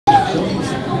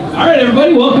All right,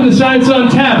 everybody, welcome to Science on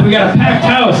Tap. We got a packed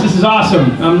house. This is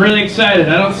awesome. I'm really excited.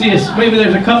 I don't see us. Maybe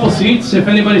there's a couple seats. If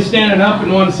anybody's standing up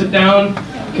and want to sit down,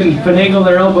 can finagle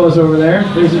their elbows over there.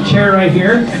 There's a chair right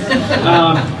here.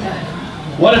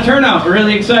 What a turnout. We're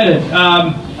really excited.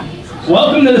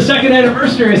 Welcome to the second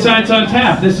anniversary of Science on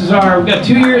Tap. This is we've got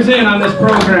 2 years in on this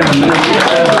program.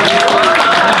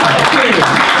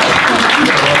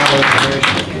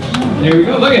 There we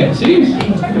go. Look at it. See?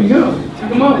 There you go. Take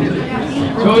them up.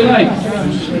 That's what we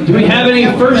like. Do we have any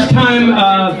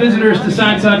first-time visitors to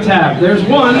Science on Tap? There's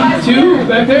one, two,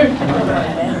 back there.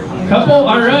 Couple?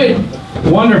 All right.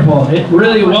 Wonderful.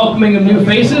 Really welcoming of new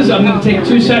faces. I'm going to take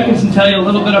 2 seconds and tell you a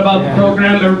little bit about the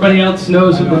program. Everybody else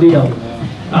knows the deal.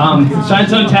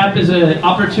 Science on Tap is an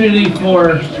opportunity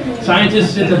for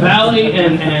scientists in the Valley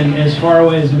and as far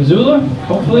away as Missoula.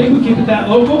 Hopefully we keep it that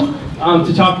local.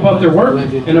 To talk about their work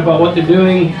and about what they're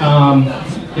doing,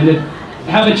 and to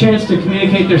have a chance to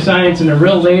communicate their science in a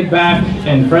real laid-back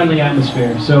and friendly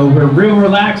atmosphere. So we're real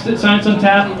relaxed at Science on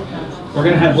Tap. We're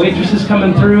going to have waitresses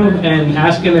coming through and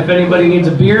asking if anybody needs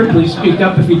a beer. Please speak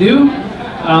up if you do.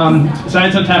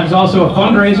 Science on Tap is also a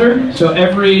fundraiser, so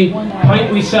every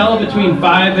pint we sell between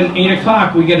 5 and 8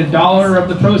 o'clock, we get $1 of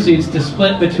the proceeds to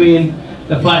split between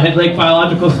the Flathead Lake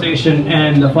Biological Station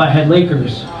and the Flathead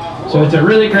Lakers. So it's a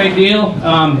really great deal.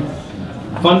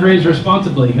 Fundraise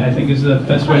responsibly, I think is the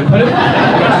best way to put it.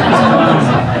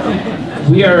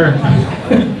 We are,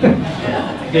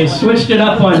 they switched it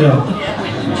up on you.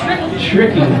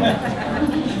 Tricky.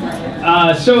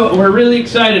 So we're really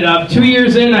excited. 2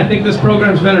 years in, I think this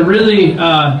program's been a really,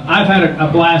 I've had a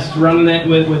blast running it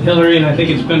with Hillary, and I think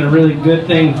it's been a really good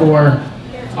thing for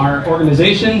our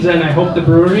organizations, and I hope the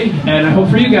brewery, and I hope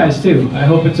for you guys too. I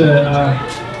hope it's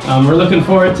we're looking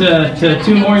forward to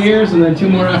 2 more years and then 2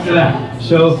 more after that.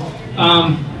 So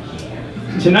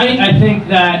tonight I think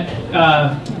that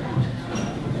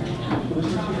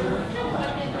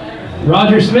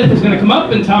Roger Smith is going to come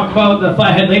up and talk about the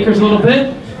Flathead Lakers a little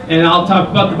bit, and I'll talk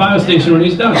about the biostation when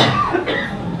he's done.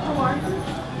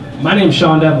 My name's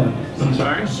Sean Devlin. I'm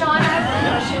sorry? Sean,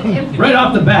 right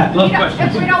off the bat, love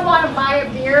questions. If we don't want to buy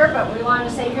a beer, but we want to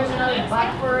say, here's another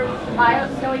buck for the bio,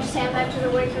 can we just hand that to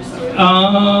the waitress too?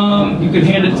 You can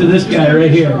hand it to this guy right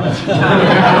here. All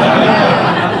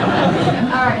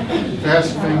right.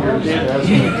 Fast fingers.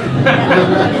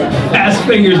 Fast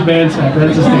fingers bandsack,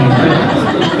 that's his name.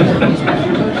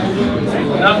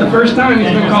 Not the first time he's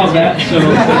been called that, so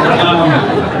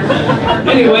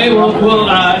anyway,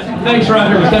 thanks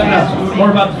Roger for stepping up. More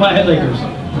about the Flathead Lakers.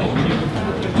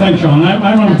 Thanks, Sean.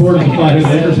 I'm on board with the Flathead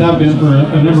Lakers, have been for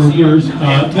a number of years.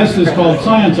 This is called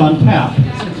Science on Tap.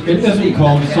 It isn't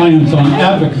called Science on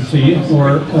Advocacy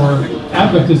or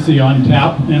Advocacy on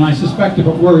Tap, and I suspect if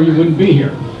it were, you wouldn't be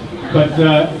here. But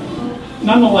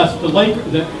nonetheless,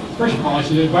 first of all, I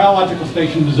say the biological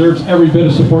station deserves every bit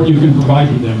of support you can provide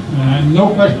to them. And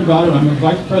no question about it, I'm a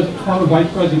former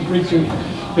vice president of research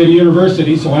at a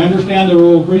university, so I understand the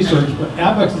role of research, but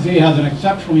advocacy has an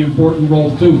exceptionally important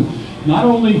role too. Not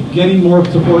only getting more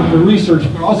support for research,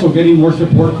 but also getting more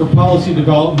support for policy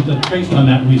development that's based on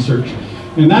that research.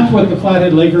 And that's what the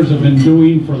Flathead Lakers have been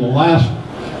doing for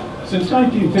since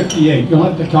 1958. You'll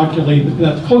have to calculate that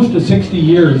that's close to 60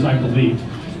 years, I believe.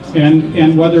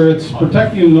 And whether it's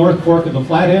protecting the North Fork of the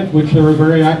Flathead, which they're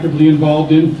very actively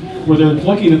involved in, whether it's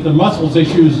looking at the mussels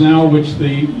issues now, which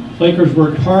the Lakers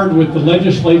worked hard with the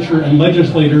legislature and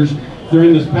legislators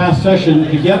during this past session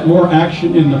to get more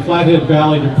action in the Flathead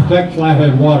Valley to protect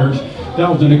Flathead waters. That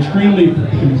was an extremely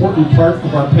important part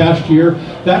of our past year.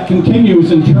 That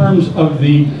continues in terms of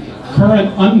the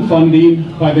current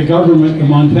unfunding by the government, the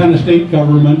Montana state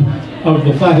government, of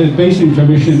the Flathead Basin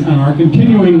Commission, and our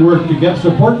continuing work to get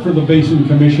support for the Basin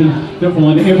Commission that will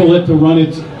enable it to run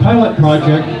its pilot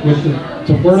project with the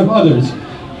support of others.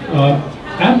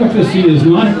 Advocacy is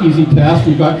not an easy task.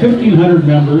 We've got 1,500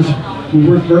 members. We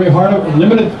work very hard, a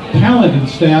limited talented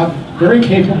staff, very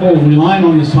capable, relying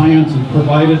on the science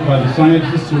provided by the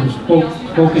scientists who have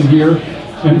spoken here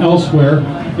and elsewhere.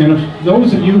 And if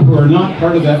those of you who are not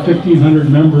part of that 1,500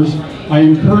 members, I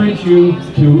encourage you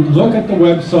to look at the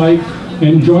website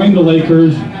and join the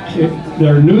Lakers.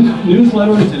 Their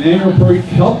newsletters and annual report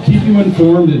help keep you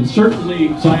informed, and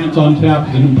certainly Science on Tap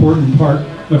is an important part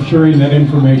of sharing that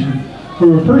information.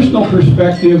 From a personal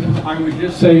perspective, I would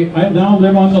just say I now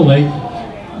live on the lake,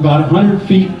 about 100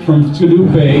 feet from Skidoo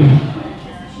Bay.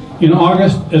 In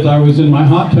August, as I was in my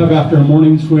hot tub after a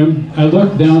morning swim, I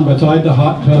looked down beside the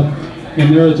hot tub,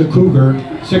 and there is a cougar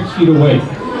 6 feet away.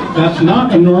 That's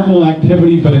not a normal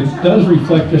activity, but it does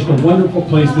reflect just a wonderful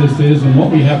place this is and what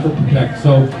we have to protect.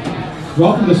 So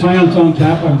Welcome to Science on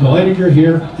Tap. I'm delighted you're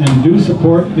here, and do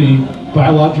support the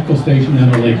biological station in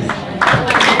our lakes.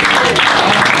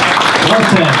 Well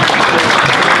said.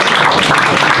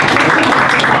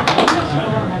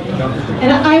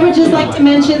 And I would just like to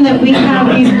mention that we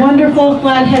have these wonderful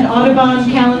Flathead Audubon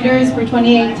calendars for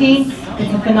 2018.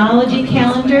 It's a phenology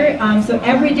calendar, so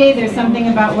every day there's something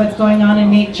about what's going on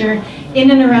in nature in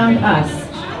and around us.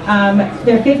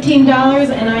 They're $15,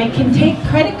 and I can take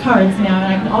credit cards now,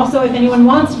 and I can also, if anyone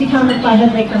wants to become a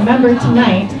Flathead Lake member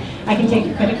tonight, I can take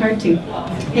your credit card too.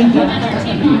 Thank you.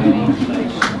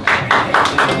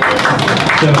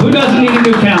 So who doesn't need a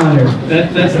new calendar?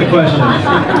 That's the question.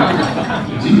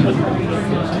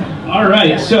 All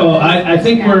right, so I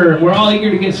think we're all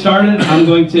eager to get started. I'm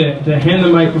going to hand the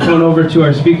microphone over to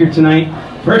our speaker tonight.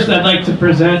 First, I'd like to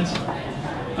present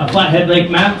a Flathead Lake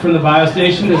map from the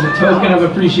biostation as a token of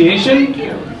appreciation. You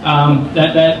can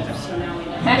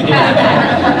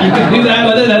do that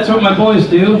with it. That's what my boys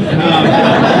do.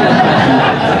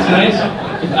 That's nice.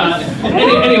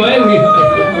 Anyway,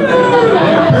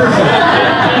 perfect.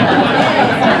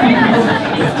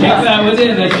 Take that with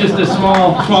it. That's just a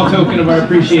small token of our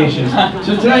appreciation.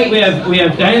 So tonight we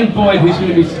have Diane Boyd, who's going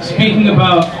to be speaking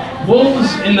about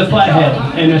wolves in the Flathead,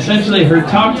 and essentially her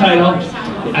talk title,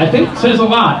 I think, says a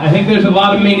lot. I think there's a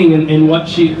lot of meaning in what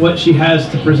she has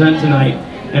to present tonight.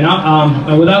 And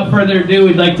without further ado,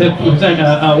 we'd like to present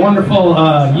a wonderful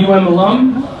UM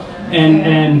alum,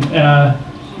 and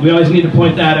we always need to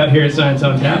point that out here at Science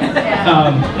on Tap.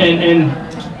 And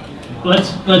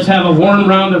let's have a warm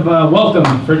round of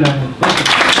welcome for Diane.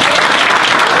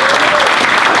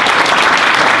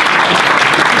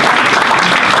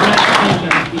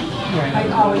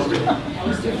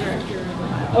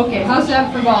 Okay, how's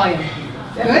that for volume?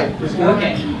 Good?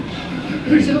 Okay.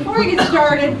 So before we get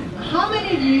started, how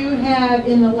many of you have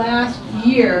in the last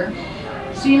year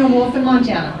seen a wolf in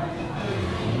Montana?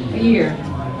 A year.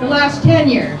 The last 10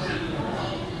 years?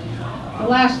 The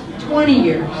last 20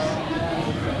 years?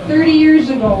 30 years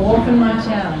ago, wolf in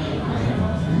Montana.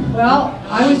 Well,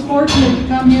 I was fortunate to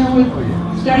come here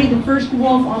study the first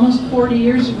wolf almost 40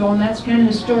 years ago, and that's kind of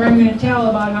the story I'm going to tell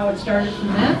about how it started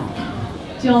from then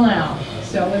till now.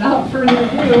 So without further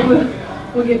ado,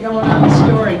 we'll get going on the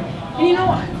story. And you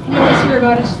always hear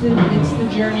about it's the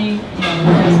journey, the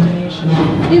destination.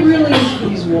 It really is for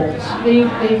these wolves.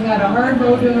 They've had a hard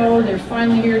road to hoe. They're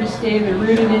finally here to stay. They're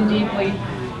rooted in deeply,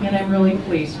 and I'm really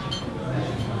pleased.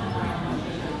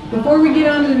 Before we get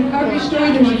on to the recovery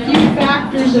story, there's a few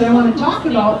factors that I want to talk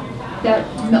about that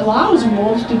allows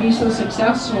wolves to be so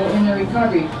successful in their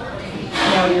recovery.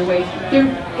 Your way.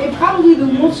 Probably the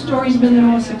wolf story has been the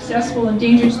most successful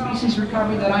endangered species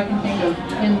recovery that I can think of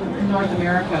in North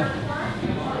America.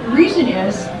 The reason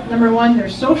is, number one, they're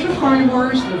social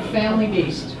carnivores, they're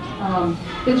family-based.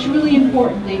 It's really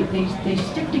important. They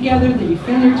stick together, they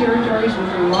defend their territories with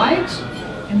their lives,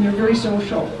 and they're very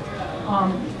social.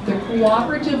 They're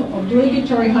cooperative,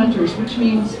 obligatory hunters, which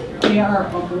means they are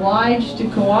obliged to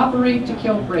cooperate to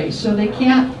kill prey. So they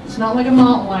can't, it's not like a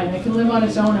mountain lion that can live on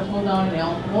its own and pull down an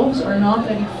elk. Wolves are not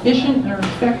that efficient or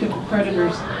effective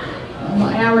predators. On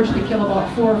average, they kill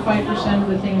about 4 or 5% of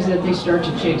the things that they start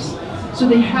to chase. So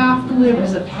they have to live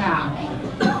as a pack.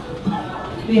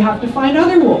 They have to find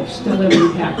other wolves to live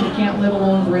in a pack. They can't live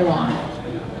alone very long.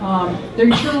 They're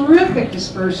terrific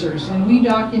dispersers, and we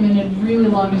documented really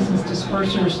long distance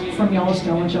dispersers from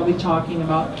Yellowstone, which I'll be talking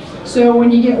about. So when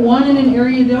you get one in an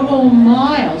area, they'll go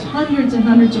miles, hundreds and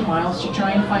hundreds of miles to try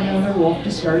and find another wolf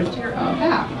to start a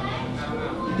pack.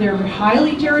 They're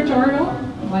highly territorial.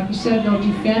 Like you said, they'll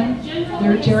defend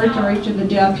their territory to the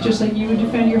death, just like you would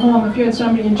defend your home if you had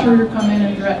somebody intruder come in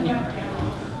and threaten you.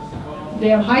 They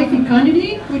have high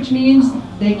fecundity, which means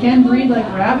they can breed like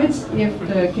rabbits if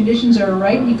the conditions are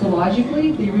right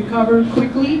ecologically. They recover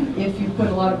quickly if you put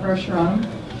a lot of pressure on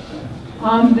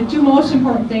them. The two most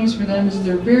important things for them is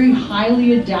they're very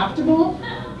highly adaptable,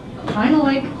 kind of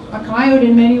like a coyote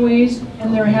in many ways,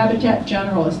 and they're habitat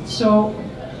generalists. So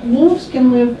wolves can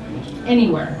live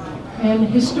anywhere. And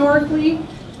historically,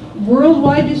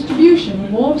 worldwide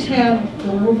distribution, wolves have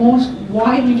the most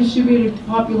widely distributed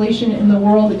population in the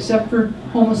world except for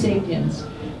Homo sapiens.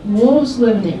 Wolves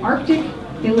live in the Arctic,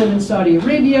 they live in Saudi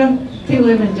Arabia, they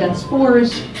live in dense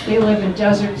forests, they live in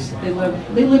deserts, they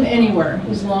live anywhere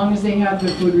as long as they have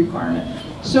their food requirement.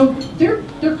 So they're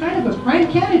kind of a prime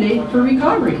candidate for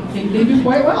recovery. They do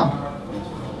quite well.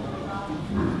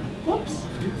 Whoops.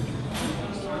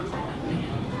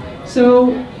 So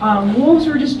wolves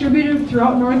were distributed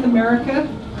throughout North America,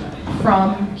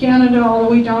 from Canada all the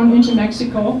way down into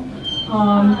Mexico.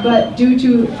 But due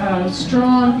to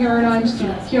strong paradigms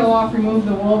to kill off, remove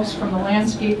the wolves from the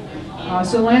landscape,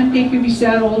 So landscape could be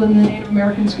settled and the Native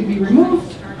Americans could be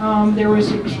removed. There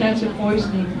was extensive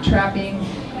poisoning, trapping,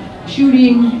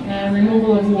 shooting, and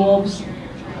removal of wolves.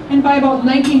 And by about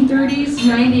 1930s,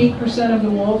 98% of the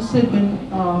wolves had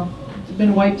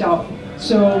been wiped out.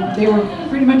 So they were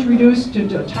pretty much reduced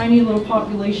to a tiny little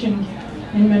population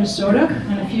in Minnesota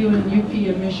and a few in the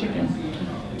UP of Michigan.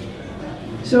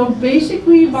 So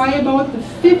basically by about the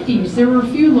 50s, there were a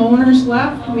few loners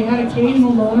left. We had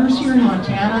occasional loners here in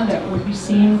Montana that would be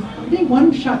seen. I think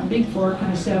one shot in Big Fork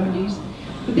in the 70s.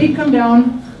 But they'd come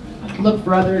down, look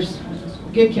for others,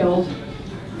 get killed.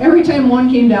 Every time one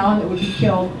came down, it would be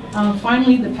killed.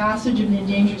 Finally, the passage of the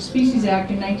Endangered Species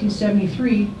Act in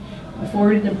 1973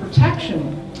 afforded them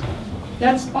protection.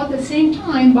 That's about the same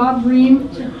time Bob Ream,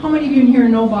 how many of you in here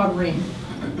know Bob Ream?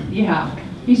 Yeah,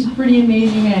 he's a pretty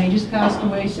amazing man. He just passed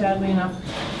away, sadly enough,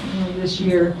 this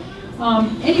year.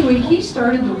 Anyway, he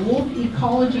started the Wolf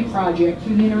Ecology Project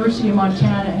through the University of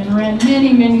Montana and ran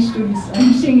many, many students.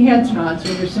 I'm seeing heads nod,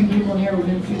 so there's some people in here who've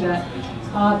been through that.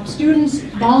 Students,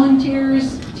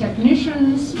 volunteers,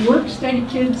 technicians, work-study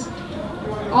kids,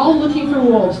 all looking for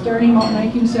wolves starting about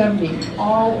 1970,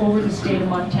 all over the state of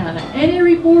Montana. Any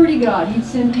report he got, he'd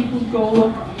send people to go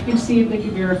look and see if they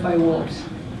could verify wolves.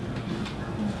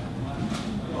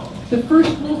 The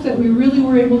first wolf that we really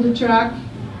were able to track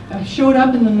showed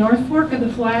up in the North Fork of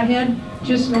the Flathead,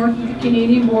 just north of the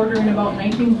Canadian border in about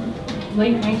late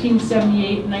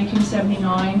 1978,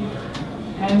 1979,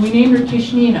 and we named her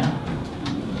Kishnina.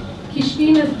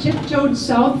 Kishnina tiptoed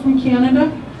south from Canada.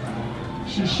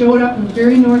 She showed up in the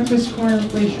very northwest corner of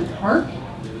Glacier Park.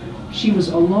 She was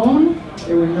alone.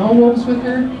 There were no wolves with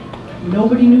her.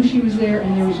 Nobody knew she was there,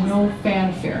 and there was no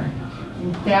fanfare.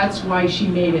 And that's why she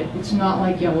made it. It's not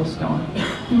like Yellowstone.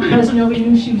 Because nobody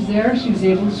knew she was there, she was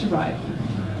able to survive.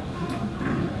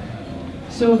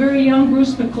 So a very young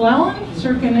Bruce McClellan,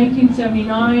 circa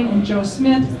 1979, and Joe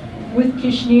Smith with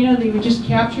Kishnina. They had just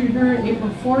captured her April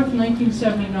 4th,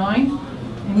 1979,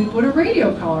 and we put a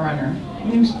radio collar on her.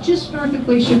 And it was just north of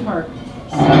Glacier Park,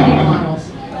 70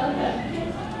 miles.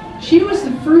 She was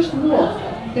the first wolf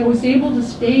that was able to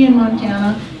stay in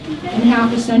Montana in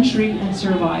half a century and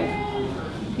survive.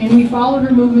 And we followed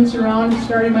her movements around. It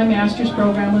started my master's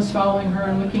program was following her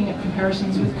and looking at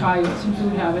comparisons with coyotes and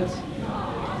food habits.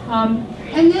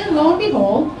 And then lo and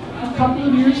behold, a couple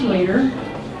of years later,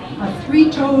 a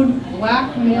three-toed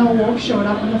black male wolf showed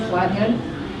up in the Flathead.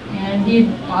 And he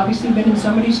had obviously been in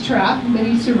somebody's trap, but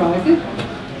he survived it.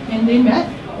 And they met,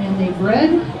 and they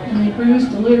bred, and they produced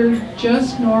a litter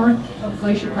just north of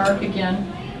Glacier Park again.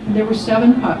 And there were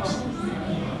 7 pups.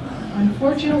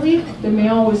 Unfortunately, the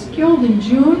male was killed in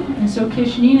June, and so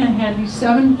Kishnina had these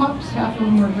 7 pups. Half of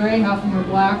them were gray, half of them were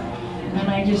black. And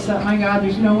I just thought, my God,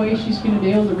 there's no way she's going to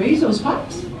be able to raise those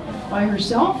pups by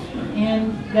herself.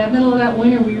 And that middle of that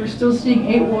winter, we were still seeing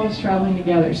 8 wolves traveling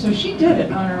together. So she did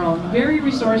it on her own. Very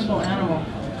resourceful animal.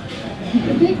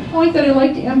 The big point that I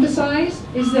like to emphasize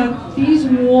is that these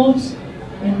wolves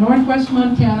in northwest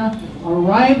Montana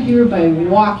arrived here by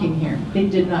walking here. They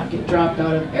did not get dropped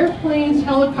out of airplanes,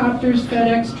 helicopters,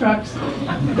 FedEx trucks.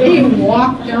 They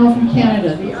walked down from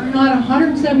Canada. They are not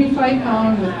 175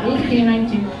 pounds with 8 canine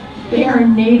teeth. They are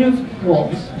native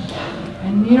wolves.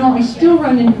 And you know, I still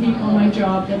run into people in my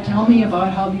job that tell me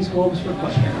about how these wolves were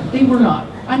put here. They were not,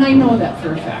 and I know that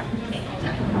for a fact.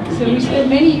 So we spent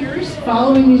many years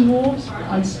following these wolves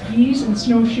on skis and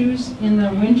snowshoes. In the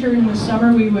winter and the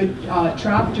summer, we would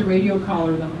trap to radio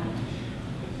collar them.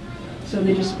 So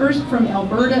they dispersed from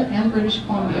Alberta and British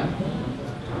Columbia.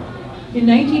 In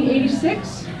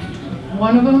 1986,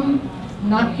 one of them,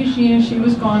 not Kishnina, she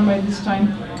was gone by this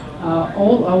time,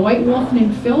 a white wolf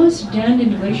named Phyllis denned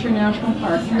in Glacier National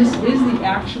Park. And this is the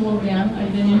actual den.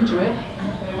 I've been into it.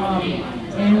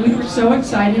 And we were so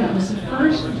excited. It was the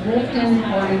first wolf den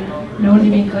reported known to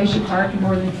be in Glacier Park in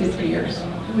more than 50 years.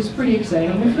 It was pretty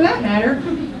exciting. And for that matter,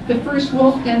 the first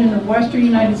wolf den in the western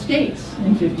United States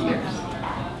in 50 years.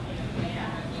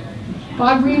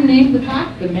 Bob Ream named the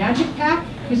pack the Magic Pack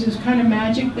because it was kind of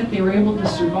magic that they were able to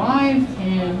survive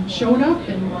and showed up,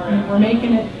 and we're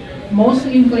making it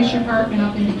mostly in Glacier Park and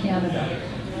up into Canada.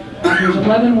 There's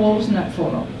 11 wolves in that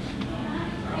photo.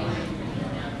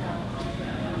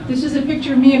 This is a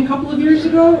picture of me a couple of years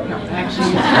ago. No,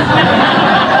 actually,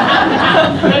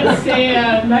 let's say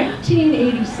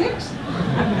 1986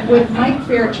 with Mike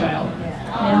Fairchild.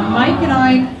 And Mike and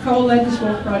I co-led this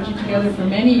wolf project together for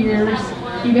many years.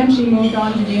 He eventually moved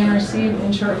on to DNRC,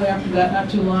 and shortly after that, not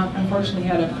too long, unfortunately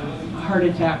had a heart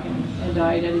attack and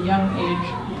died at a young age.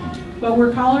 But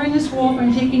we're collaring this wolf.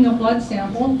 I'm taking a blood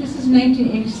sample. This is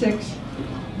 1986.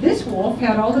 This wolf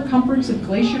had all the comforts of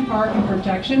Glacier Park and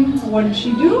protection. What did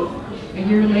she do? A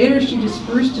year later, she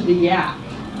dispersed to the yak.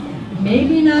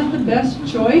 Maybe not the best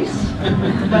choice,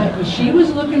 but she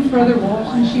was looking for other wolves,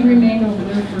 and she remained over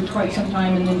there for quite some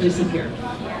time and then disappeared.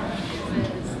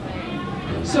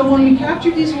 So when we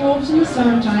captured these wolves in the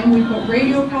summertime, we put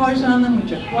radio collars on them, we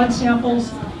took blood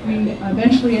samples. We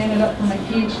eventually ended up for my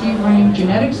PhD running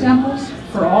genetic samples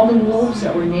for all the wolves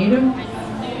that were native.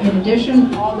 In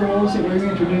addition, all the wolves that were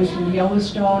introduced in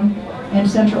Yellowstone and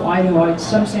Central Idaho, I had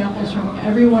subsamples from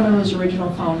every one of those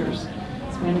original founders.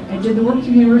 And I did the work at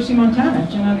the University of Montana,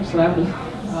 genetics lab with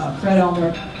Fred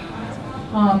Elmer.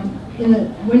 In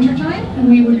the wintertime,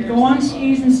 we would go on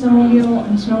skis and snowmobile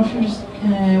and snowshoes,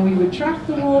 and we would track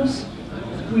the wolves,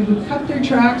 we would cut their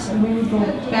tracks, and we would go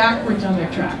backwards on their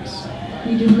tracks.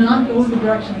 We did not go the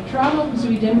direction of travel because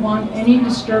we didn't want any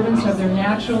disturbance of their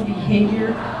natural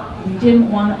behavior. We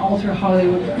didn't want to alter how they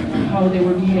would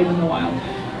behave in the wild.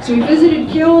 So we visited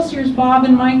kills. Here's Bob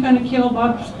and Mike on a kill.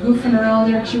 Bob's goofing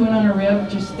around there, chewing on a rib.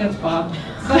 That's Bob.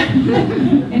 But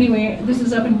anyway, this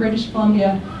is up in British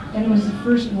Columbia, and it was the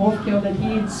first wolf kill that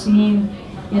he had seen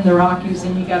in the Rockies,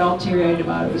 and he got all teary-eyed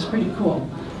about it. It was pretty cool.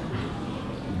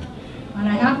 And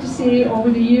I have to say, over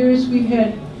the years, we've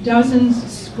had dozens,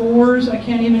 scores, I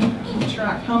can't even keep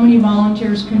track how many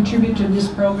volunteers contribute to this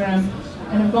program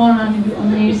and have gone on to do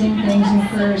amazing things and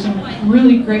careers and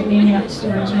really greatly enhanced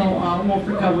the original wolf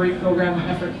recovery program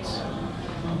efforts.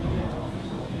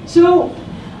 So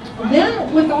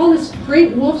then with all this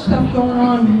great wolf stuff going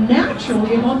on,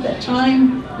 naturally about that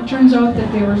time, it turns out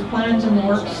that there were plans in the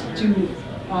works to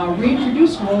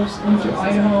reintroduce wolves into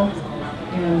Idaho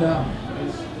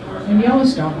and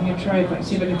Yellowstone. I'm going to try to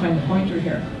see if I can find the pointer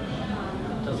here.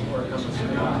 Doesn't work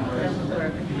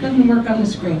on the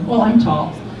screen. Well, I'm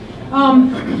tall.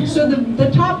 So the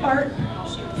top part,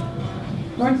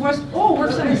 northwest, oh,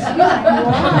 works on the screen.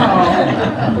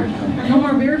 Wow. No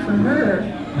more beer for her.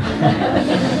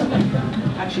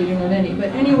 Actually, I didn't have any. But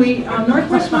anyway,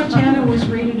 northwest Montana was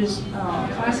rated as,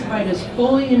 classified as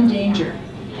fully endangered.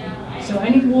 So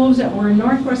any wolves that were in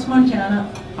northwest Montana,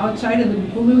 outside of the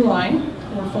blue line,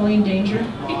 were fully endangered.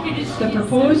 The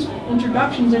proposed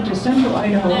introductions into central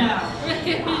Idaho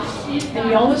and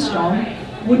Yellowstone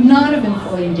would not have been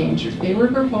fully endangered. They were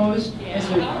proposed as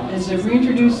a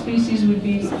reintroduced species would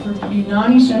be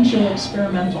non-essential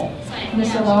experimental. And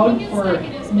this allowed for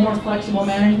more flexible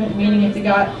management, meaning if they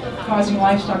got causing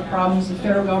livestock problems, the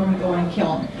federal government would go and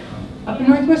kill them. Up in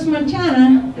northwest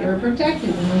Montana, they were protected,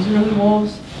 and those early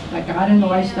wolves that got into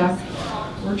livestock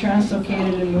were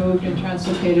translocated and moved and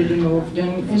translocated and moved.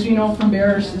 And as we know from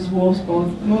bears, as wolves, both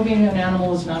moving an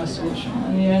animal is not a solution.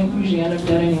 And they usually end up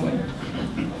dead anyway.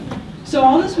 So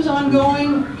all this was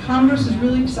ongoing. Congress is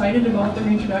really excited about the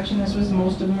reintroduction. This was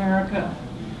most of America.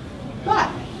 But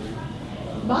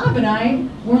Bob and I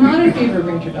were not in favor of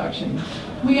reintroduction.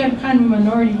 We had kind of a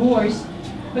minority voice,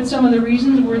 but some of the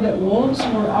reasons were that wolves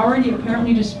were already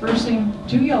apparently dispersing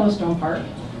to Yellowstone Park.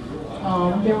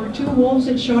 There were 2 wolves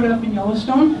that showed up in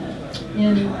Yellowstone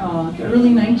in the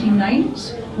early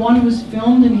 1990s. One was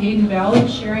filmed in Hayden Valley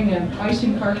sharing a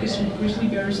bison carcass with grizzly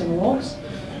bears and wolves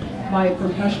by a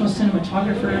professional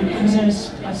cinematographer. It was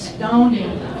an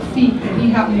astounding feat that he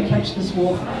happened to catch this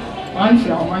wolf on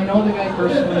film. I know the guy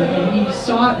personally, and he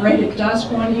saw it right at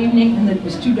dusk one evening, and it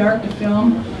was too dark to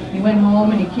film. He went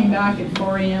home and he came back at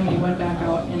 4 a.m. and he went back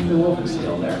out, and the wolf was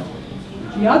still there.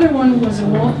 The other one was a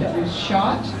wolf that was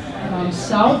shot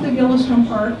south of Yellowstone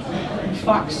Park in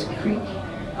Fox Creek,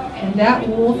 and that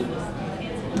wolf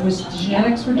was,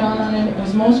 genetics were done on it. It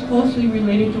was most closely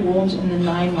related to wolves in the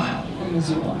 9 Mile from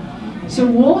Missoula. So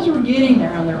wolves were getting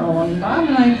there on their own. Bob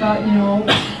and I thought, you know,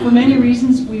 for many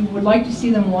reasons, we would like to see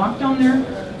them walk down there.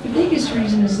 The biggest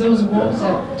reason is those wolves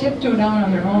that tiptoe down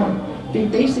on their own, they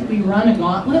basically run a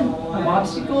gauntlet of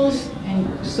obstacles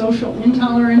and social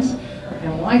intolerance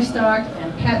and livestock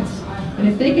and pets. And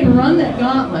if they can run that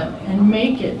gauntlet and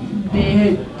make it,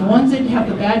 the ones that have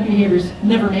the bad behaviors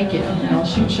never make it. You know,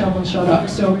 shoot, shovel, and shut up.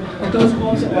 So those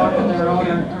wolves that walk on their own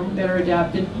are better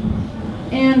adapted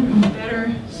and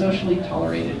better socially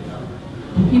tolerated.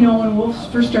 You know, when wolves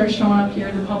first started showing up here,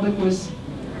 the public was,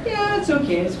 yeah, it's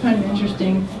okay, it's kind of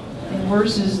interesting. And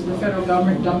worse is the federal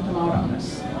government dumped them out on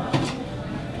us.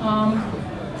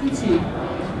 Let's see.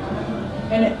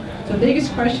 And the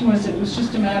biggest question was, it was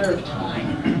just a matter of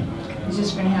time. Is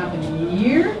this going to happen in a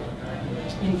year?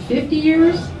 In 50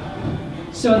 years?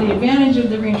 So the advantage of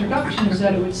the reintroduction is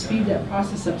that it would speed that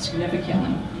process up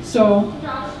significantly. So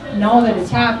now that it's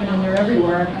happened and they're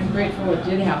everywhere, I'm grateful it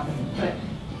did happen. But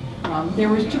there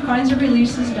was 2 kinds of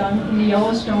releases done in the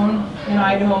Yellowstone and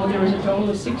Idaho. There was a total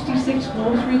of 66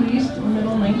 wolves released in the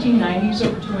middle 1990s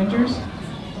over 2 winters.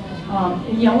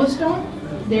 In Yellowstone,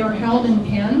 They were held in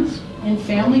pens and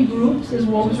family groups as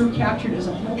wolves were captured as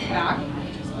a whole pack.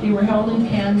 They were held in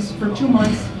pens for 2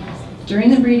 months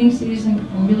during the breeding season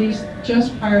and released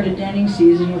just prior to denning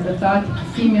season with the thought that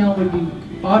the female would be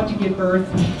about to give birth.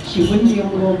 She wouldn't be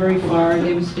able to go very far.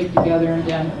 They would stick together and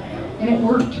den. And it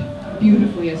worked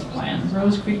beautifully as planned.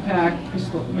 Rose Creek pack,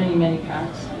 many, many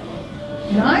packs.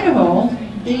 In Idaho,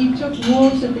 they took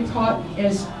wolves that they caught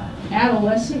as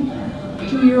adolescent,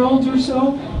 2-year-olds or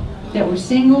so, that were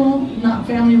single, not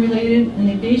family related, and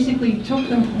they basically took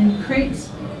them in crates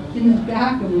in the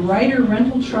back of Ryder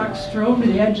rental trucks, drove to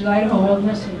the edge of the Idaho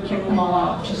wilderness and kicked them all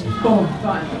out. Just boom,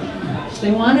 fun. So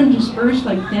they wanted them dispersed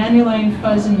like dandelion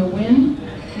fuzz in the wind,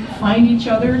 find each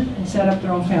other, and set up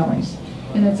their own families.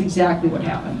 And that's exactly what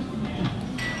happened.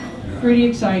 Pretty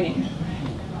exciting.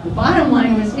 The bottom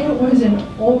line was it was an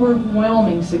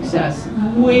overwhelming success,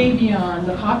 way beyond,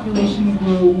 the population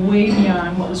grew way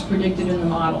beyond what was predicted in the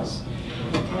models.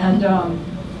 And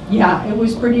yeah, it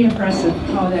was pretty impressive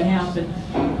how that happened.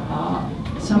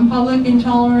 Some public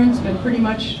intolerance, but pretty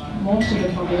much most of the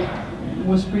public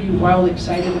was pretty wildly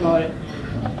excited about it.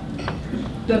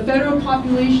 The federal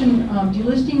population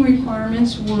delisting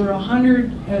requirements were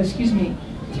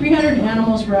 300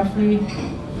 animals roughly,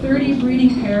 30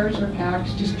 breeding pairs or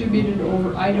packs distributed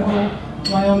over Idaho,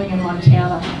 Wyoming, and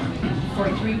Montana for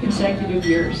 3 consecutive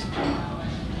years.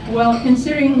 Well,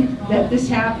 considering that this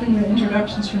happened, the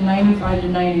introductions from 95 to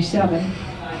 97,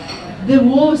 the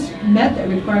wolves met that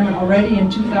requirement already in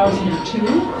 2002.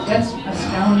 That's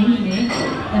astounding to me.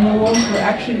 And the wolves were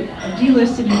actually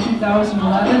delisted in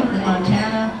 2011 in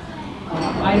Montana,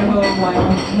 Idaho,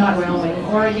 Wyoming, not Wyoming,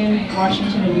 Oregon,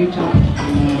 Washington, and Utah.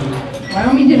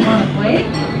 Wyoming didn't want to play,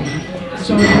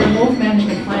 so their wolf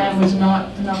management plan was not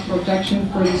enough protection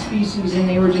for the species, and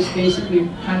they were just basically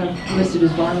kind of listed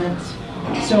as varmints.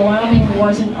 So Wyoming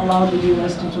wasn't allowed to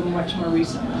delist until much more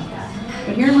recently.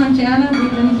 But here in Montana,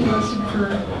 we've been delisted for,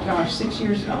 gosh, 6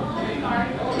 years now.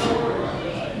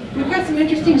 We've got some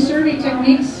interesting survey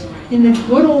techniques. In the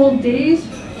good old days,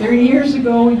 30 years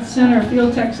ago, we'd send our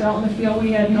field techs out in the field.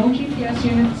 We had no GPS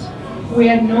units. We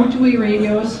had no two-way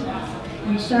radios.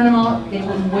 We sent them out. They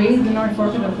would wade the North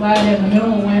Fork of the Flathead in the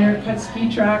middle of winter, cut ski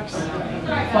tracks,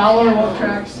 follow our wolf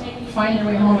tracks, find their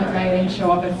way home at night and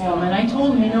show up at home. And I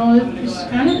told them, you know, just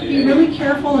kind of be really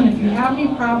careful, and if you have any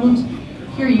problems,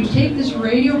 here, you take this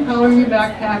radio collar in your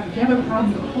backpack. If you have a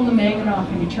problem, you pull the magnet off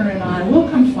and you turn it on. We'll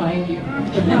come find you.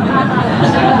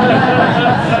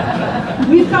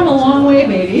 We've come a long way,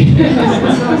 baby,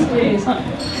 since those days.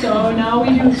 So now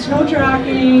we do snow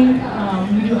tracking,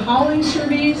 we do howling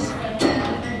surveys.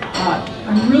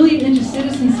 I'm really into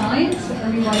citizen science. I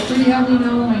rely pretty heavily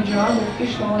now on my job with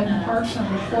Fish, Wildlife, and Parks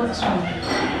on reports from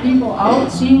people out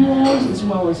seeing wolves, as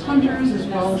well as hunters, as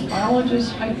well as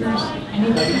biologists, hikers,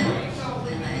 anybody.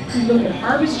 We look at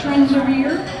harvest trends every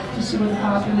year to see what the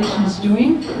population is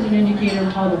doing as an indicator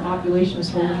of how the population is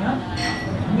holding up.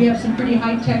 We have some pretty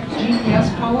high-tech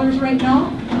GPS collars right now,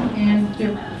 and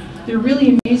they're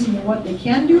really amazing at what they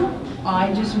can do.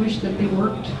 I just wish that they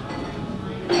worked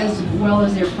as well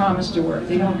as they're promised to work.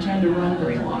 They don't tend to run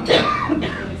very long.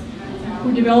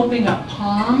 We're developing a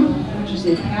POM, which is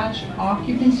a patch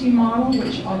occupancy model,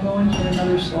 which I'll go into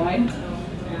another slide.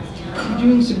 We're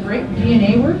doing some great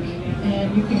DNA work,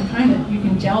 and you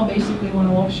can tell basically when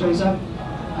a wolf shows up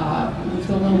with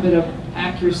a little bit of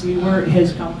accuracy where it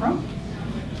has come from.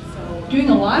 Doing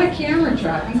a lot of camera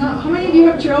tracking. How many of you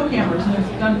have trail cameras and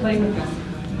have done play with them?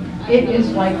 It is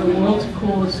like the world's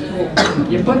coolest tool.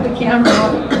 You put the camera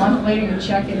up, a month later you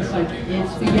check it, it's like,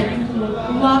 it's beginning to look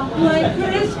a lot like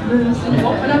Christmas. And you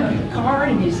open up your card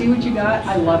and you see what you got.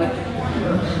 I love it.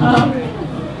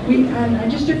 And I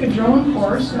just took a drone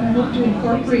course, and I hope to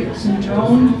incorporate some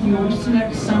drone use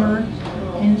next summer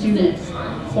into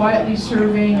quietly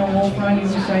surveying a wolf running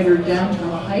beside her den from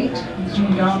a height and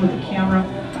zoom down with the camera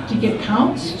to get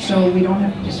counts so we don't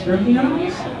have to disturb the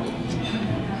animals.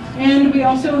 And we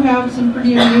also have some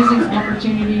pretty amazing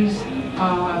opportunities.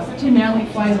 Tim Manley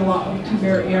flies a lot with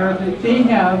 2Bear Air, but they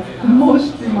have the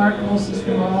most remarkable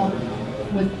system of all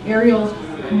with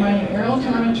combining aerial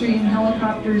telemetry and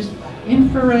helicopters,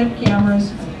 infrared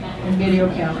cameras, and video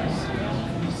cameras.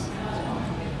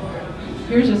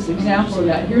 Here's an example of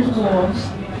that. Here's wolves.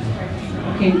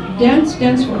 Okay, dense,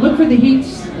 look for the heat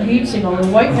signal, the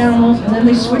white animals, and then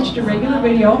they switch to regular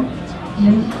video,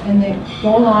 and they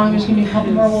go along. There's going to be a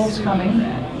couple more wolves coming.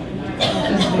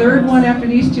 The third one after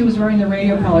these two is wearing the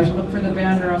radio collars. Look for the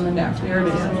band around the neck. There it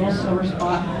is, a little silver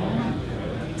spot.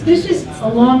 This is a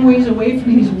long ways away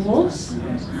from these wolves.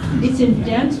 It's in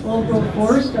dense old-growth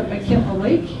forest up at Kintla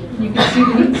Lake. You can see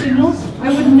the heat signals. I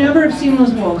would never have seen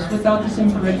those wolves without this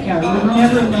infrared camera. I would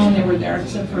never have known they were there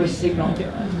except for a signal.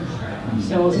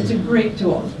 So it's a great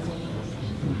tool.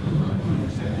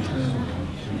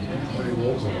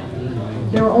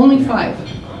 There were only 5.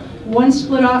 One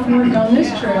split off and went down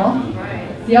this trail.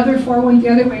 The other 4 went the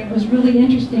other way. It was really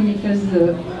interesting because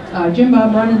the Jim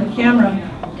Bob running the camera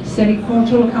said he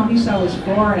total count he saw was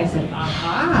 4, and I said,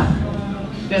 aha!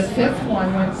 The 5th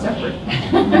one went separate.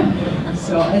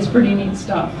 So it's pretty neat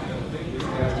stuff.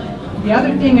 The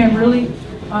other thing I'm going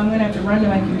to have to run to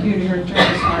my computer here and turn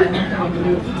this on. I don't think I can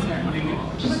do it from there.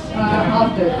 Just,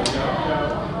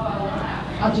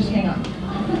 I'll just hang on.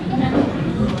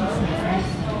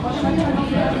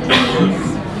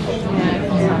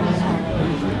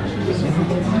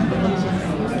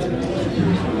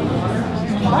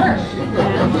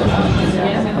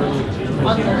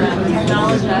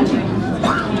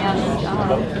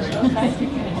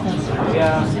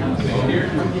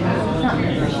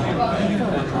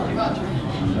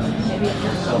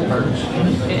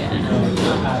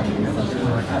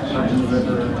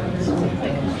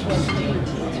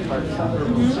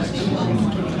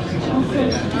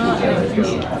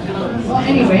 Well,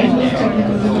 anyway,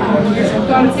 I've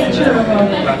got a picture of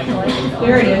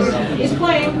there it is. It's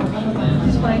playing.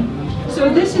 It's playing.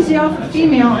 So this is the alpha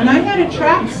female, and I had a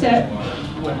track set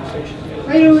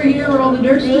right over here where all the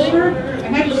dirt is for. I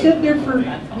had to sit there for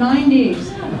 9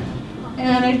 days.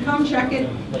 And I'd come check it,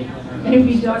 and it'd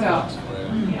be dug out.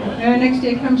 And the next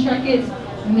day I'd come check it,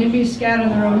 and there'd be a scat on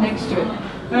the road next to it.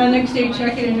 And the next day I'd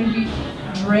check it, and it'd be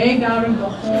dragged out of the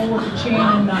hole with the chain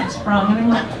and not sprung. And I'm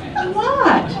like,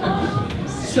 what?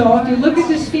 So if you look at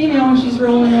this female and she's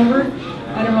rolling over,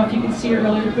 I don't know if you can see her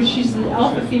earlier, but she's the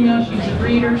alpha female. She's a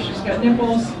breeder. She's got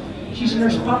nipples. She's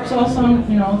nursed pups also,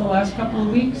 the last couple of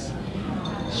weeks.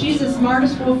 She's the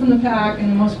smartest wolf in the pack,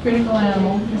 and the most critical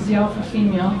animal is the alpha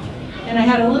female. And I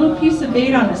had a little piece of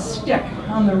bait on a stick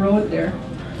on the road there,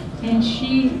 and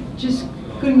she just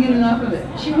couldn't get enough of it.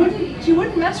 She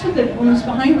wouldn't mess with it when it was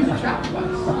behind where the trap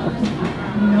was.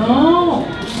 No,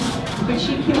 but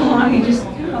she came along and just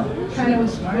kind of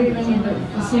was waving me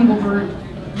the single bird,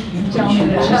 telling me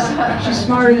that she's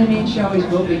smarter than me and she always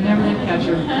will be. Never did catch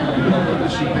her.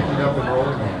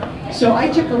 So I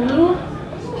took a little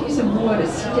piece of wood, a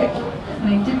stick, and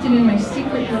I dipped it in my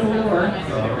secret little lure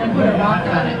and put a rock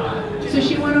on it. So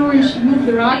she went over and she moved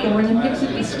the rock over and then picks up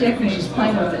the stick and she's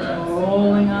playing with it,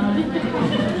 rolling on it,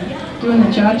 doing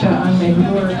the cha-cha on my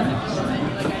lure.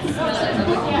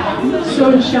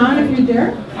 So Sean, if you're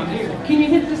there, can you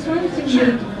hit this one? So you get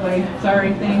it to play.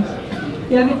 Sorry, thanks.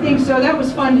 The other thing, so that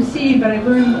was fun to see, but I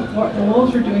learned what the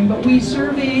wolves were doing. But we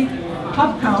surveyed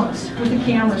pup counts with the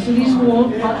camera. So these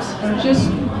wolf pups are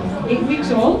just 8 weeks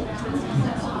old.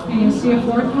 And you'll see a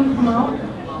 4th one come out.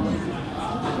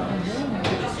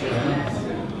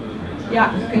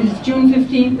 Yeah, because it's June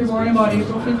 15th, they're born about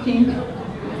April 15th.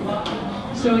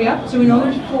 So yeah, so we know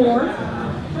there's 4.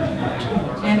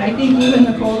 And I think even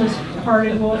the coldest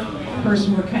hearted wolf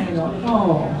person would kind of go,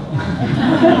 oh.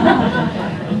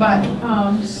 But,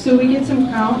 so we get some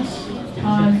counts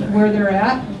on where they're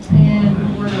at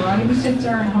and where the rendezvous sits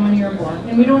are and how many are born.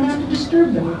 And we don't have to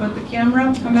disturb them. We put the camera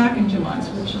up, come back in 2 months,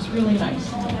 which is really nice.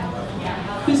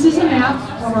 This is a map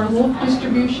of our wolf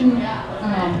distribution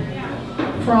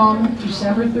from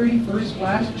December 31st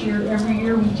last year. Every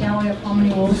year we tally up how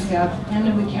many wolves we have at the end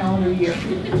of the calendar year.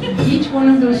 Each one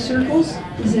of those circles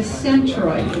is a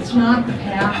centroid. It's not the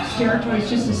pack's territory, it's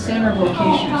just a center of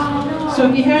location. So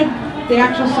if you had the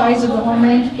actual size of the home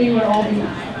range, they would all be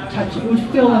touched. It would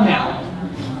fill the map.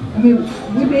 I mean,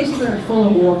 we basically are full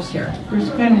of wolves here. There's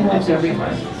kind of wolves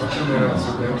everywhere.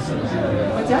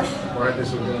 What's that? Why aren't they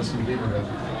so dense in Beaverhead?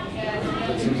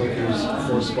 It seems like there's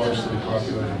 4 sparsely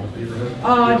populated with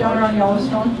Beaverhead. Down around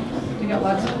Yellowstone. They got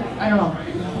lots of, I don't know.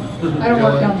 I don't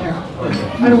work down there.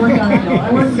 I don't work down there, no.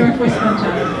 I work in Northwest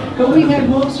Montana. But we've had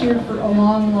wolves here for a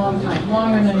long, long time,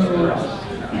 longer than anywhere else.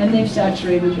 And they've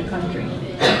saturated the country.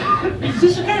 So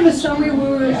this is kind of a summary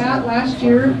where we were at last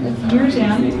year, at the year's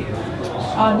end.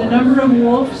 The number of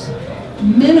wolves,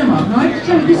 minimum. Now I have to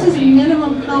tell you, this is a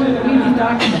minimum count that we can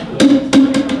document.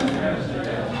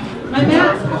 My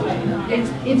math,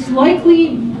 it's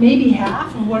likely maybe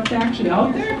half of what's actually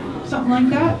out there, something like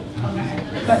that.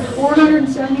 But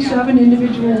 477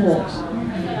 individual wolves.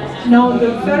 Now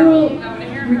the federal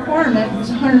requirement is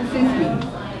 150.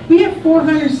 We have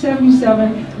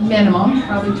 477 minimum,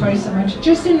 probably twice as much,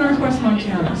 just in Northwest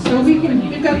Montana. So we've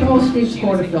got the whole state's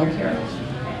quota filled here.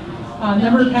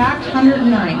 Number of packs,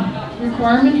 109.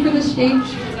 Requirement for the state,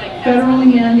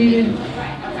 federally mandated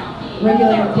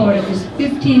regulated quota is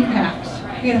 15 packs.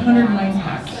 We had 109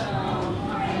 packs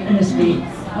in the state.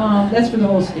 That's for the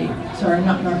whole state. Sorry,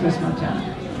 not Northwest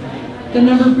Montana. The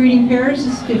number of breeding pairs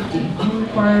is 50.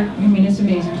 Required, I mean, it's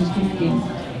amazing, just 15.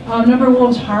 Number of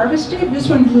wolves harvested, this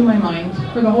one blew my mind.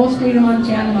 For the whole state of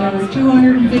Montana, there were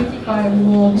 255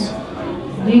 wolves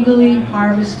legally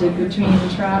harvested between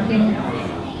trapping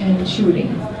and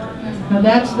shooting. Now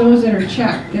that's those that are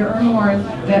checked. There are more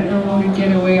that are going to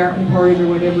get away, aren't reported or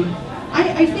whatever.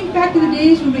 I think back to the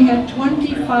days when we had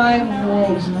 25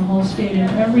 wolves in the whole state, and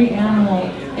every animal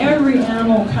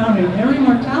counted, every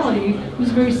mortality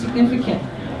was very significant.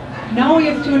 Now we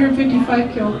have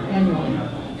 255 killed annually.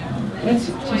 That's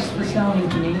just astounding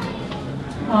to me.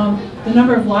 The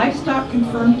number of livestock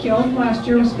confirmed killed last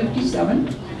year was 57.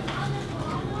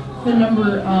 The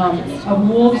number of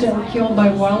wolves that were killed by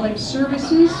Wildlife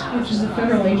Services, which is a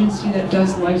federal agency that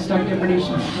does livestock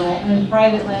depredation control, and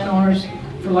private landowners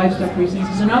for livestock reasons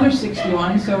is another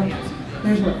 61. So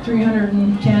there's what,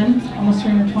 310, almost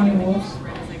 320 wolves.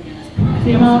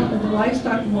 The amount that the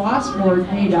Livestock Loss Board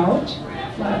paid out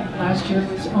last year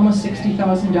was almost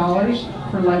 $60,000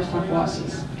 for livestock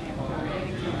losses.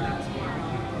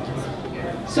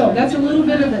 So that's a little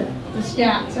bit of the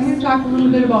stats. I'm going to talk a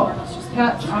little bit about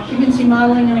occupancy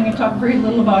modeling, and I'm going to talk very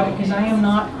little about it because I am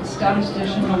not a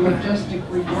statistician or logistic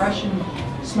regression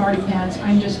smarty pants.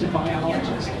 I'm just a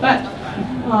biologist. But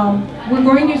we're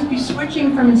going to be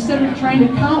switching from, instead of trying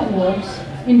to count wolves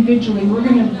individually, we're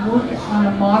going to work on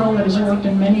a model that has worked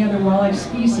in many other wildlife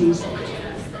species.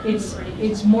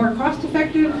 It's more cost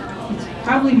effective, it's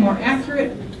probably more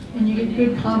accurate, and you get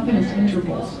good confidence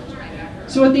intervals.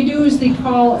 So what they do is they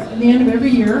call, at the end of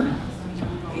every year,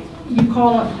 you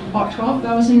call up about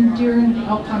 12,000 deer and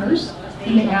elk hunters,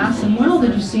 and they ask them, well,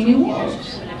 did you see any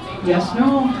wolves? Yes,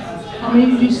 no. How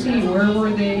many did you see? Where were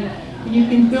they? And you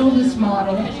can build this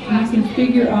model, and you can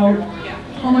figure out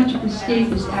how much of the state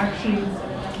is actually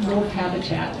wolf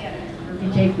habitat.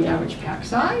 You take the average pack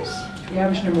size, the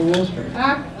average number of wolves per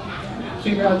pack,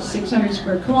 figure out 600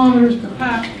 square kilometers per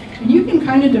pack, and you can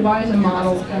kind of devise a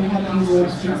model on how many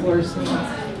wolves people are seeing.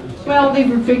 Well, they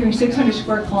were figuring 600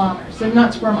 square kilometers, they're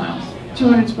not square miles,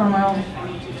 200 square miles.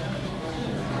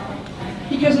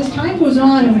 Because as time goes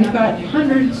on and we've got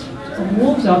hundreds of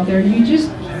wolves out there, you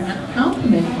just can't count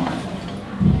them anymore.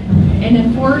 And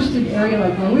in forested area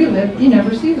like where we live, you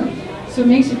never see them. So it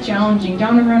makes it challenging.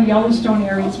 Down around Yellowstone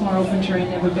area, it's more open terrain,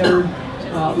 they have a better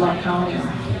luck counting.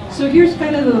 So here's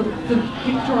kind of the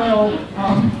pictorial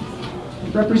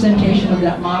representation of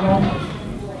that model.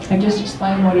 I just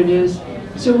explained what it is.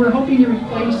 So we're hoping to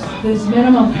replace these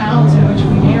minimum counts in which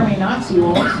we may or may not see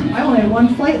wolves. I only had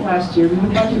one flight last year with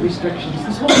budget restrictions.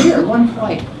 This whole year, one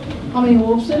flight. How many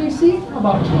wolves did I see?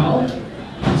 About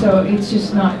 12. So it's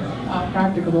just not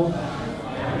practicable.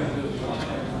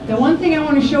 The one thing I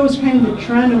want to show is kind of the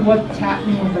trend of what's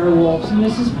happening with our wolves, and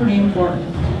this is pretty important.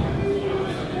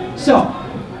 So,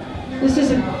 this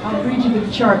is I'll read you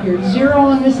the chart here. 0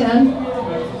 on this end,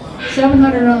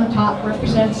 700 on the top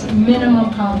represents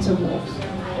minimum counts of wolves.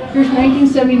 Here's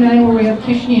 1979 where we have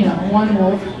Kishnina, 1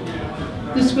 wolf.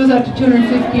 This goes up to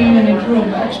 215 and they drew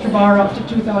an extra bar up to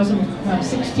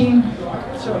 2016,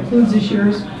 so it includes this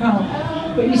year's count.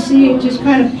 But you see it just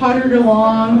kind of puttered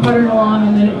along,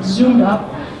 and then it zoomed up.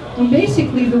 And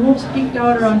basically the wolves peaked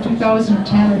out around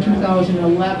 2010 or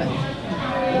 2011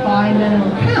 by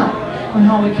minimum count on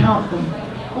how we count them.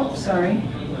 Oops, sorry.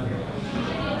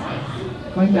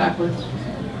 Going backwards.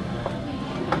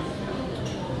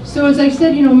 So as I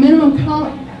said, minimum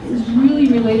count is really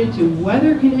related to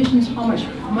weather conditions, how much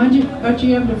budget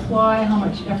you have to fly, how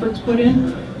much effort's put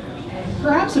in.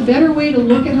 Perhaps a better way to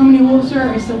look at how many wolves there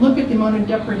are is to look at the amount of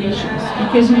depredations.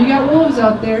 Because when you got wolves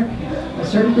out there, a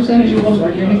certain percentage of wolves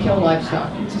are going to kill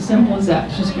livestock. It's as simple as that.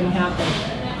 It's just going to happen.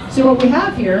 So what we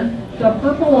have here, the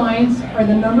purple lines are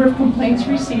the number of complaints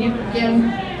received,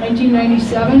 again,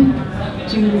 1997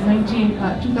 to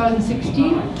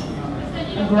 2016.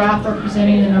 A graph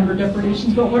representing the number of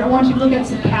depredations. But what I want you to look at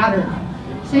is the pattern.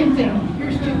 Same thing.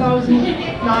 Here's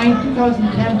 2009,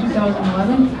 2010,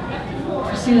 2011.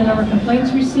 You see the number of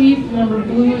complaints received, the number of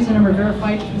blues, the number of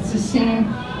verified. It's the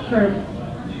same curve.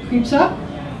 Creeps up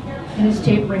and is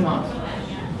tapering off.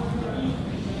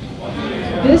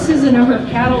 This is the number of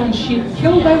cattle and sheep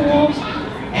killed by wolves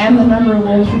and the number of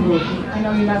wolves removed. I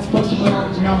know you're not supposed to go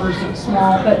into numbers, it's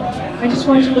small, but I just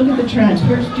want you to look at the trends.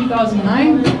 Here's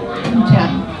 2009 and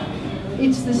 10.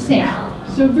 It's the same.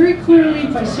 So very clearly,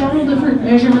 by several different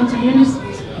measurements and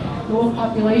indices, the wolf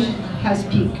population has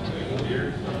peaked.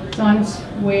 It's on its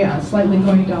way out, slightly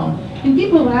going down. And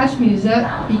people have asked me, is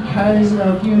that because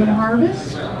of human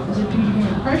harvest? Is it due to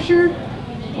human pressure?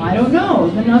 Well, I don't know.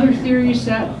 Another theory is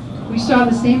that we saw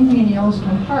the same thing in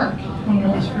Yellowstone Park when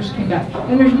wolves first came back,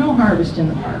 and there's no harvest in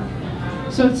the park.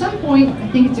 So at some point, I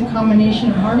think it's a combination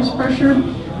of harvest pressure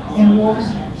and wolves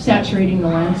saturating the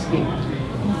landscape.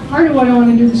 Part of what I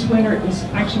want to do this winter is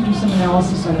actually do some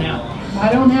analysis on that.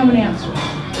 I don't have an answer.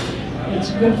 It's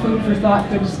good food for thought,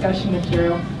 good discussion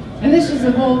material. And this is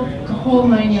the whole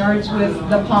 9 yards with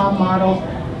the POM model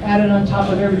added on top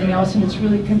of everything else, and it's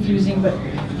really confusing, but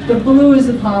the blue is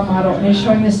the POM model, and it's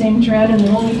showing the same trend, and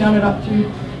they've only done it up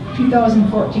through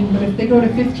 2014, but if they go to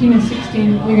 15 and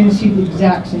 16, you're going to see the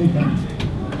exact same thing.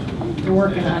 They're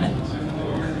working on it.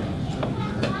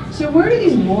 So where do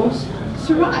these wolves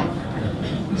survive?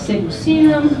 You say you've seen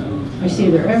them, I say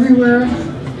they're everywhere.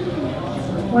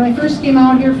 When I first came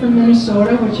out here from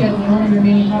Minnesota, which had the only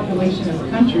remaining population of the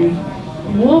country,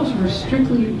 wolves were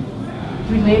strictly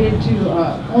related to,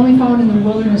 only found in the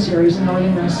wilderness areas in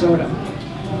northern Minnesota.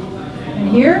 And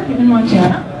here in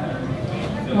Montana,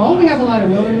 well, we have a lot of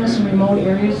wilderness and remote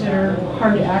areas that are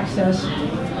hard to access,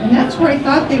 and that's where I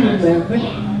thought they would live, but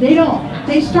they don't.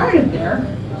 They started there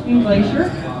in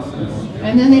Glacier,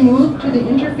 and then they moved to the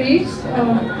interface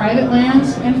of private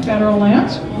lands and federal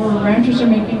lands, where ranchers are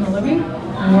making a living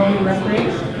and where we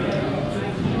recreate.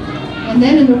 And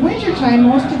then in the wintertime,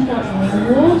 most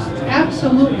importantly, wolves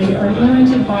absolutely are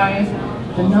limited by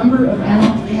the number of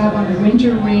animals they have on the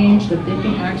winter range that they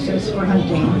can access for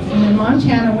hunting. And in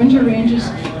Montana, winter ranges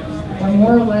are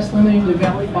more or less limited to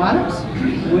valley bottoms,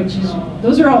 which is,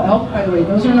 those are all elk, by the way,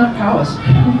 those are not cows.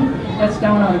 That's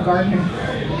down out of Gardner.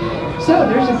 So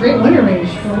there's a great winter range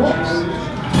for wolves.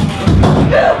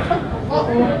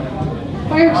 Uh-oh,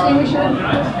 fire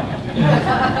extinguisher.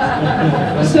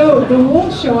 So the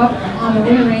wolves show up on the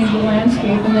winter range of the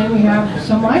landscape, and then we have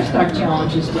some livestock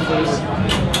challenges to face.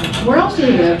 Where else do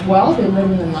they live? Well, they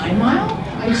live in the 9 Mile.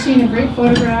 I've seen a great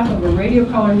photograph of a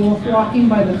radio-colored wolf walking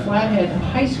by the Flathead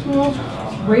High School.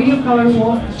 Radio-colored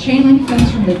wolf, chain link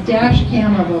fence from the dash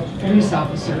cam of a police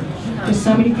officer. Because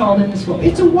somebody called in this wolf.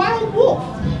 It's a wild wolf.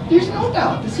 There's no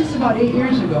doubt. This is about 8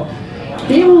 years ago.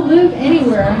 They will live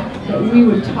anywhere that we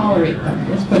would tolerate them.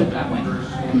 Let's put it that way.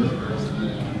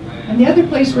 And the other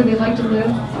place where they like to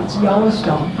live, it's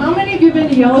Yellowstone. How many of you have been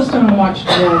to Yellowstone and watched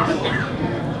wolves?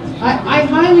 I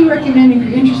highly recommend, if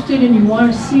you're interested and you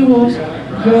want to see wolves,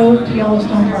 go to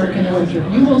Yellowstone Park in the winter.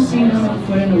 You will see them at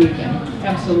foot in a weekend.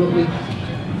 Absolutely.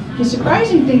 The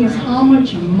surprising thing is how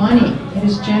much money it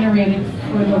has generated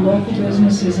for the local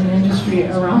businesses and industry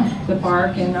around the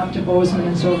park and up to Bozeman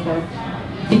and so forth.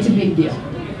 It's a big deal.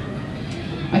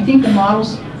 I think the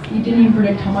models, we didn't even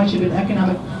predict how much of an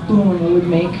economic boom it would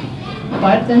make.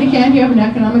 But then again, you have an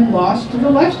economic loss to the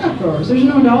livestock growers. There's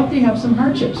no doubt they have some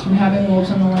hardships from having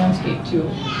wolves on the landscape too.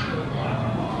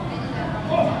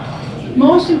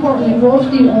 Most importantly, wolves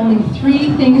need only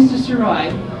 3 things to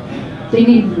survive. They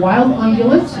need wild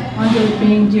ungulates, ungulate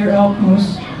being deer, elk,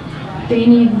 moose. They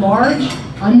need large,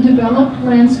 undeveloped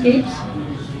landscapes.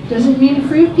 Doesn't mean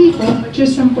free of people, but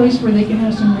just some place where they can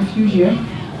have some refugia.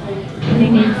 And they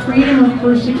need freedom of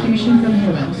persecution from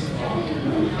humans.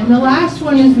 And the last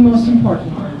one is the most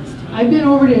important. I've been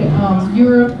over to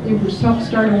Europe. They helped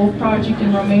start a wolf project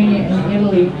in Romania and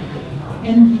Italy.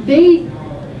 And they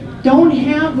don't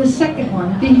have the second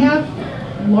one. They have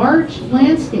large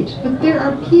landscapes, but there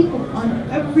are people on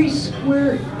every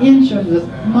square inch of the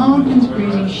mountains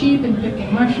grazing sheep and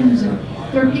picking mushrooms, and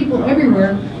there are people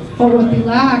everywhere. But what they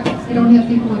lack, they don't have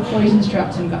people with poison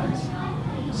straps and guns.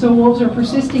 So wolves are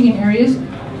persisting in areas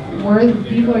where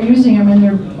people are using them, and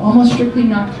they're almost strictly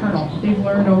nocturnal. They've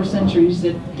learned over centuries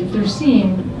that if they're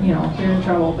seen, you know, they're in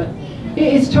trouble. But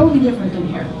it's totally different than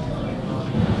here.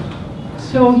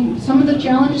 So some of the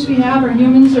challenges we have are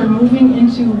humans are moving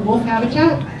into wolf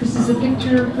habitat. This is a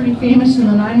picture pretty famous in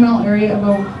the 9 Mile area of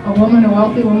a woman, a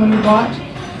wealthy woman who bought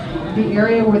the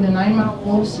area where the 9 Mile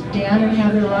wolves stand and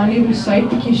have their rendezvous site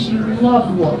because she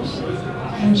loved wolves.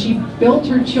 And she built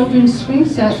her children's swing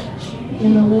set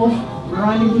in the wolf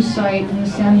rendezvous site in the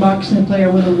sandbox in the play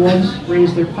where the wolves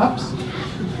raised their pups.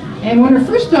 And when her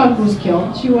first dog was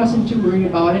killed, she wasn't too worried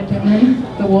about it, and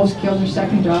then the wolves killed her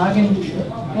second dog,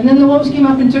 and then the wolves came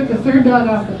up and took the third dog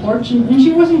off the porch, and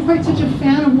she wasn't quite such a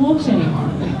fan of wolves anymore.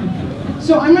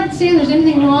 So I'm not saying there's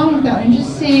anything wrong with that, I'm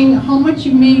just saying how much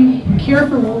you may care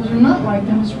for wolves or not like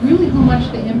them is really how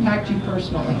much they impact you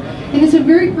personally. And it's a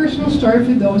very personal story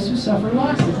for those who suffer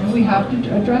losses, and we have to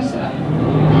address that.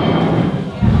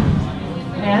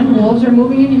 And wolves are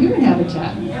moving into human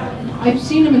habitat. I've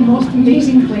seen them in most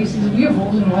amazing places. We have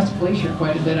wolves in West Glacier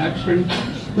quite a bit, actually.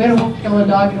 We had a wolf kill a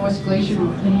dog in West Glacier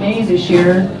in May this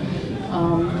year.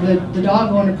 The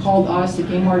dog owner called us, the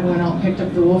game warden went out and picked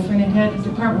up the wolf, and it had the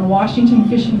Department of Washington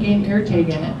Fish and Game air tag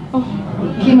in it.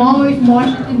 It came all the way from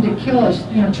Washington to kill us,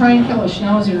 try and kill a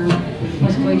schnauzer in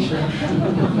West Glacier.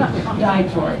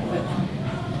 Died for it.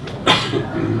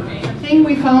 The thing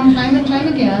we found time and time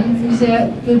again is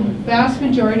that the vast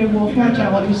majority of wolf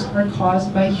mortalities are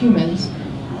caused by humans.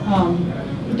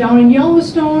 Down in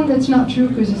Yellowstone, that's not true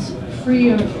because it's free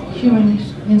of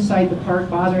humans inside the park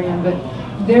bothering them, but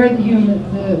there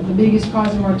the biggest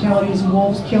cause of mortality is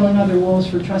wolves killing other wolves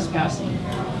for trespassing.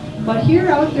 But here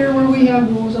out there where we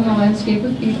have wolves on the landscape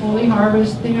with people, they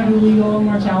harvest, they have illegal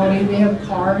mortality, they have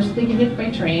cars, they get hit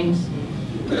by trains.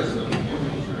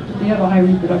 They have a high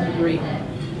reproductive rate.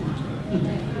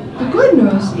 The good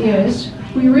news is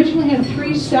we originally had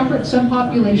 3 separate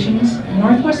subpopulations in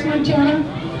northwest Montana,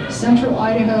 central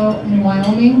Idaho, and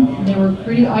Wyoming. They were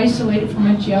pretty isolated from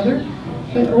each other.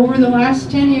 But over the last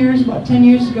 10 years, about 10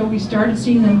 years ago, we started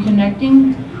seeing them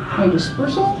connecting by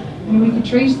dispersal, and we could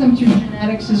trace them through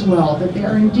genetics as well, that they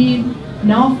are indeed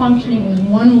now functioning as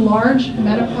one large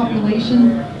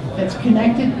metapopulation that's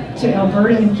connected to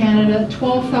Alberta and Canada,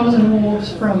 12,000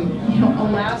 wolves from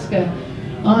Alaska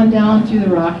on down through the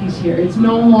Rockies here. It's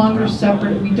no longer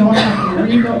separate. We don't have to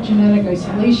worry about genetic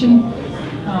isolation.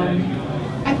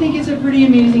 I think it's a pretty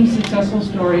amazing, successful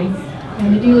story.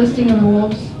 And the delisting of the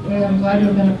wolves, I'm glad to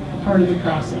have been a part of the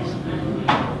process.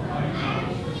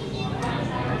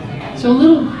 So a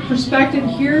little perspective,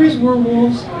 here's where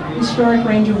wolves, historic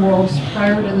range of wolves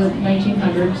prior to the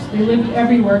 1900s. They lived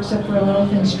everywhere except for a little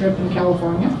thin strip in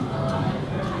California.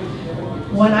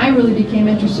 When I really became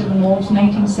interested in wolves,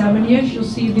 1970ish, you'll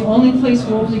see the only place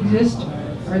wolves exist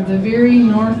are the very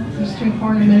northeastern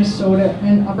corner of Minnesota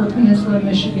and Upper Peninsula of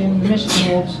Michigan. The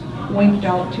Michigan wolves winked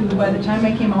out too. By the time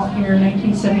I came out here in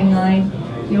 1979,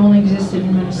 they only existed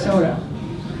in Minnesota.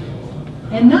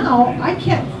 And now I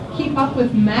can't keep up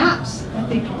with maps at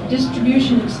the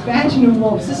distribution expansion of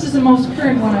wolves. This is the most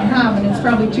current one I have, and it's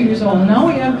probably 2 years old. Now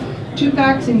we have 2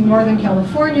 packs in Northern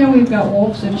California. We've got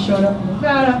wolves that have showed up in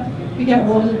Nevada. We got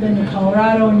wolves that have been in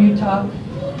Colorado and Utah.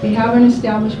 They haven't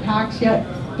established packs yet,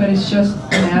 but it's just a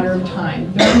matter of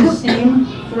time. They're on the same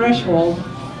threshold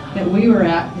that we were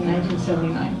at in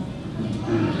 1979.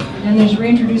 And there's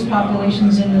reintroduced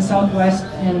populations in the Southwest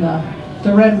and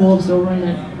the red wolves over in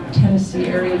the Tennessee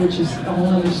area, which is a whole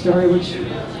other story, which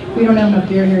we don't have enough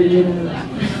beer here to get into that.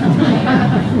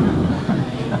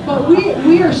 But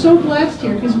we are so blessed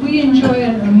here because we enjoy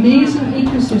an amazing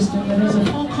ecosystem that is a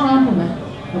full complement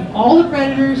of all the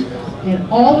predators and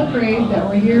all the prey that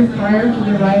were here prior to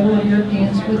the arrival of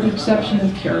Europeans, with the exception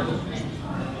of caribou.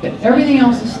 But everything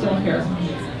else is still here.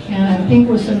 And I think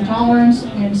with some tolerance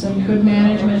and some good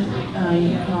management,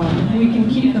 we can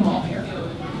keep them all here.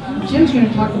 Jim's going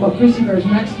to talk about grizzly bears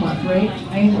next month, right?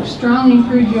 I strongly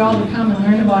encourage you all to come and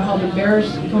learn about how the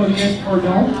bears coexist or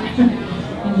don't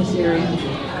in this area.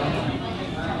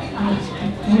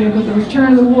 And with the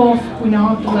return of the wolf, we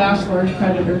now have the last large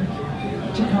predator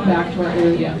to come back to our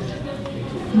area.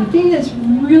 And the thing that's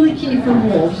really key for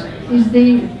wolves is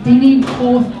they need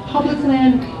both public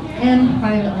land and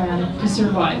private land to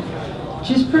survive.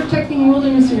 Just protecting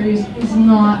wilderness areas is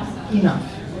not enough.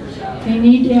 They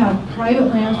need to have private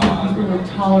lands where people will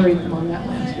tolerate them on that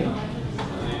landscape.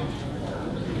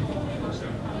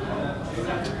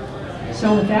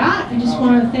 So with that, I just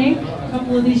want to thank a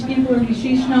couple of these people who are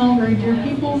deceased now, very dear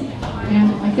people,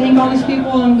 and I thank all these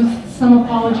people, and with some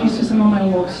apologies to some of my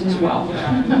wolves as well.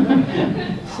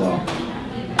 So.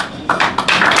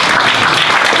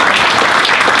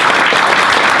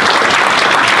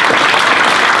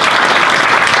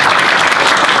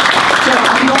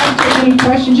 Any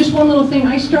questions? Just one little thing.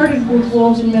 I started with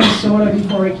wolves in Minnesota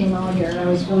before I came out here, and I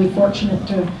was really fortunate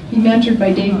to be mentored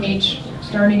by Dave H.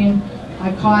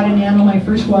 I caught and handled my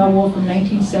first wild wolf in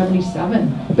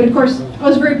 1977. But of course, I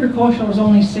was very precocious. I was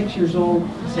only 6 years old.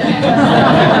 So.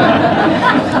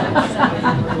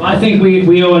 Well, I think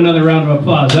we owe another round of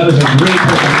applause. That was a great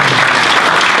presentation.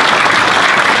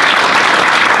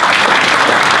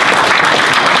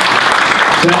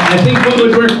 So I think what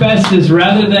would work best is,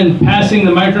 rather than passing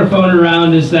the microphone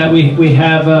around, is that we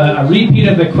have a repeat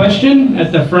of the question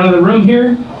at the front of the room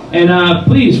here. And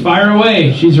please, fire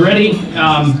away. She's ready.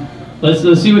 Let's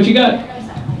see what you got.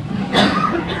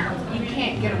 You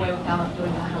can't get away without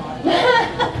doing a howl.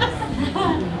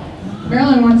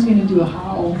 Marilyn one's going to do a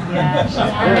howl. Yeah. That's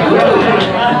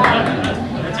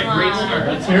a great start.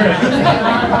 Let's hear it.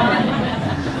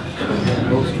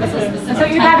 That's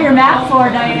what you have your map for,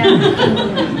 Diane.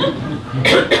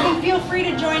 Feel free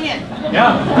to join in.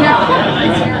 Yeah.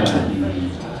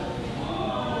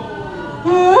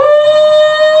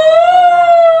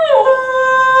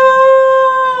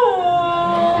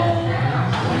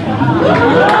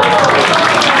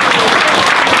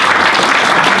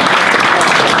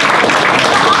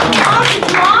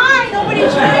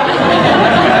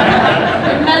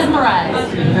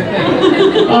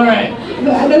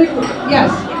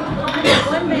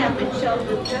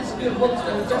 killed just the wolves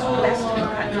go just west of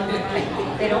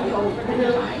the They don't go over the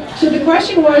divide. So the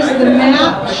question was, the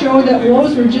map showed that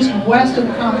wolves were just west of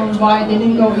the Continental Divide. They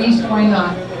didn't go east. Why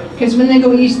not? Because when they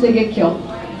go east, they get killed.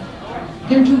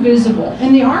 They're too visible.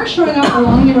 And they are showing up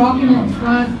along the Rocky Mountain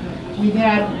front. We've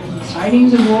had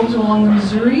sightings of wolves along the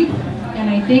Missouri, and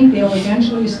I think they'll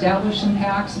eventually establish some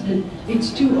packs.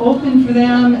 It's too open for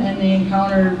them, and they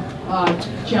encounter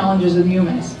challenges of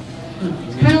humans.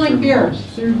 It's kind of like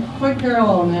bears. They're quite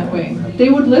parallel in that way. They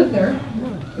would live there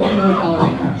if they would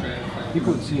tolerate them. You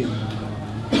could see them.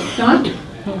 Don?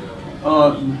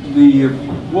 The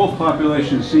wolf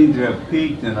population seemed to have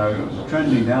peaked and are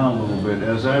trending down a little bit.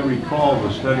 As I recall,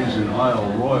 the studies in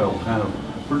Isle Royale kind of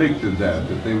predicted that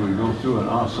they would go through an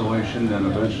oscillation and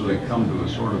eventually come to a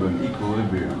sort of an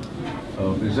equilibrium.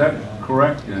 Is that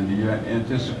correct? And do you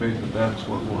anticipate that that's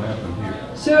what will happen here?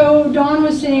 So Don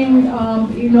was saying,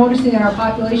 you noticed that our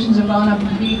populations have gone up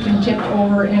and peaked and tipped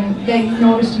over, and then you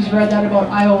noticed he's read that about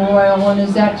Isle Royale, and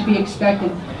is that to be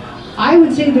expected? I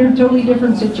would say they're totally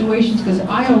different situations because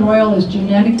Isle Royale is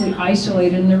genetically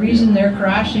isolated, and the reason they're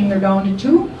crashing, they're down to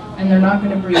 2, and they're not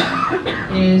going to breed,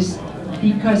 is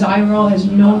because Isle Royale has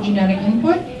no genetic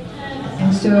input,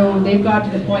 and so they've got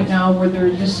to the point now where they're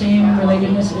the same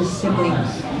relatedness as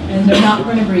siblings, and they're not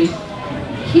going to breed.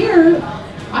 Here,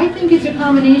 I think it's a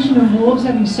combination of wolves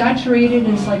having saturated.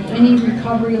 It's like any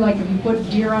recovery, like if you put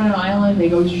deer on an island, they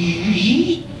go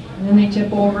zzzz, and then they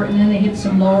tip over, and then they hit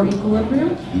some lower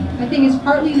equilibrium. I think it's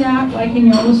partly that, like in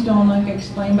Yellowstone, like I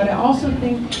explained, but I also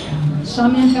think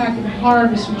some impact of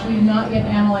harvest, which we have not yet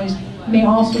analyzed, may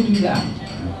also do that.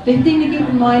 The thing to keep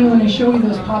in mind when I show you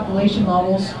those population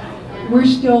levels, we're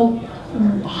still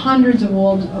hundreds of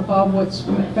wolves above what's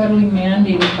federally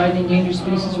mandated by the endangered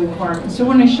species requirement. So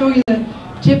when I show you the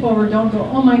tip over, don't go,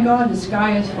 oh my God, the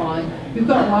sky is falling. We've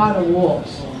got a lot of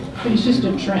wolves, but it's just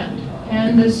a trend.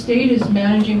 And the state is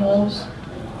managing wolves.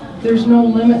 There's no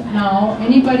limit now.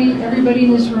 Everybody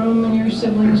in this room, and your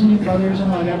siblings and your brothers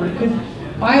and whatever, could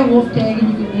buy a wolf tag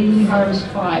and you could legally harvest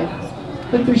 5.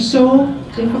 But they're so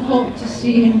difficult to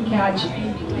see and catch.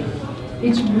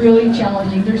 It's really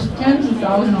challenging. There's tens of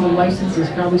thousands of licenses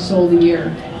probably sold a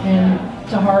year, and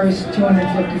to harvest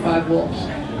 255 wolves.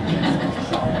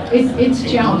 It's a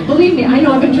challenge. Believe me, I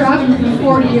know I've been traveling for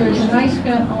 40 years, and I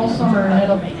spent all summer,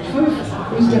 and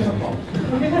it was difficult.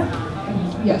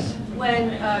 Yes?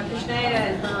 When Krishnaya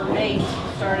and her mate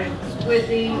started, would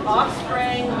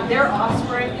their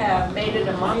offspring have mated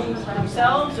among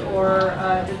themselves, or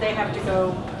did they have to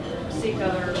go seek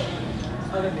other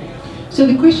mates? So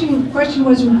the question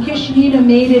was, when Kishnita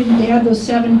mated and they had those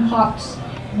 7 pups,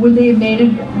 would they have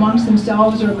mated amongst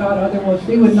themselves or got other wolves?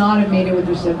 They would not have mated with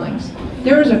their siblings.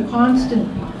 There was a constant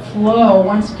flow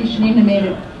once Kishnita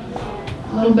mated.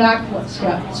 A little back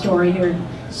step story here.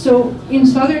 So in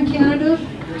southern Canada,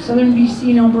 southern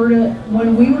BC and Alberta,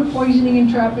 when we were poisoning and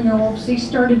trapping our wolves, they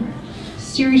started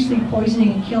seriously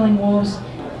poisoning and killing wolves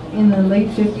in the late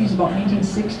 50s, about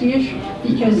 1960-ish,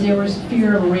 because there was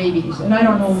fear of rabies. And I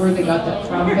don't know where they got that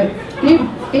from,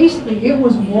 but basically it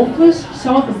was wolfless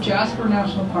south of Jasper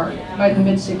National Park by the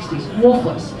mid-60s,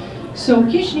 wolfless. So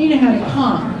Kishnita had to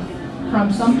come from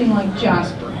something like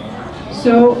Jasper.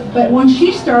 So, but when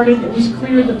she started, it was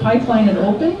clear the pipeline had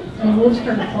opened, and wolves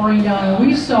started pouring down, and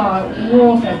we saw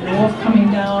wolf after wolf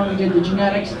coming down. We did the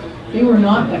genetics. They were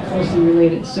not that closely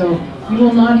related, so we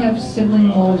will not have sibling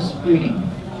wolves breeding.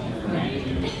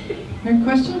 Your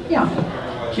question? Yeah.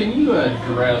 Can you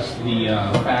address the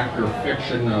fact or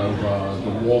fiction of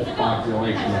the wolf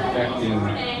population affecting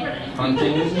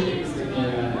hunting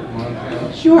in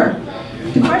Montana? Sure.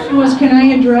 The question was, can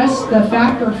I address the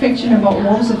fact or fiction about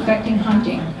wolves affecting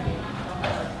hunting?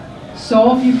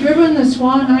 So if you've driven the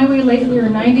Swan Highway lately, or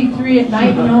 93 at night,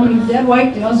 you know how many dead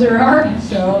whitetails there are.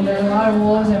 So there are a lot of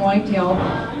wolves and whitetail.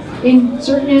 In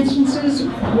certain instances,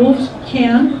 wolves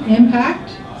can impact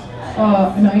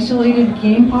an isolated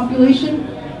game population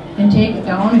and take it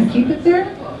down and keep it there.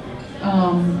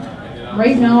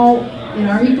 Right now, in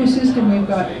our ecosystem,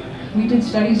 we did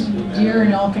studies with deer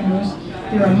and elk and moose.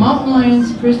 There are mountain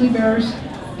lions, grizzly bears,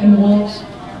 and wolves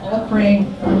all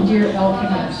preying on deer, elk,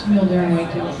 and moose, mule deer, and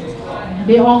whitetail.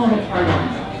 They all have a part in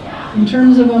it. In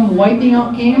terms of them wiping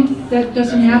out game, that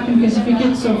doesn't happen because if you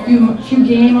get so few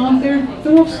game out there,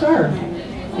 the wolves starve.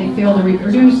 They fail to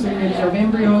reproduce, they absorb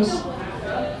embryos.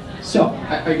 So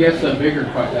I guess a bigger,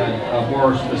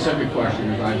 more specific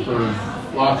question is I've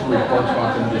heard lots of reports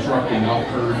about them disrupting elk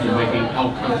herds and making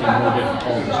elk hunting more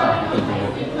difficult to stop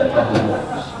because of the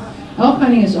wolves. Elk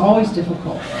hunting is always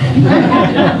difficult.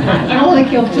 I only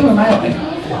killed 2 in my life.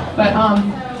 But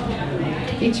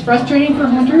it's frustrating for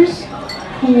hunters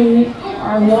who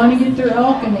are want to get their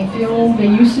elk, and they feel they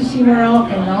used to see more elk,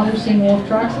 and now they're seeing wolf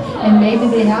tracks, and maybe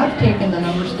they have taken the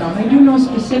numbers down. I do know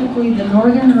specifically the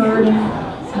northern herd in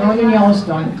northern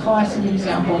Yellowstone, classic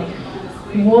example.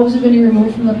 The wolves have been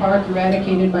removed from the park,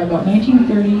 eradicated by about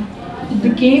 1930. The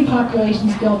game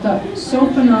populations built up so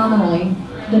phenomenally.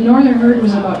 The northern herd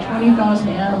was about 20,000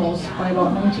 animals by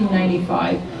about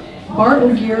 1995. Bart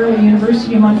O'Gear of the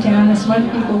University of Montana, some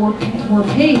people were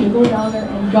paid to go down there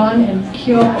and gun and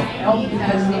kill elk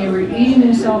because they were eating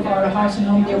themselves out of house and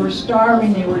home. They were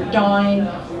starving, they were dying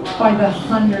by the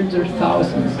hundreds or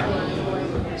thousands.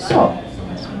 So,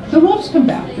 the wolves come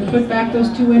back. They put back those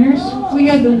 2 winters. We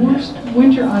had the worst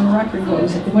winter on record, what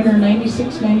was it, the winter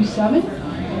 96, 97?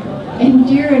 And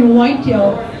deer and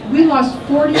whitetail, we lost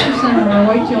 40% of our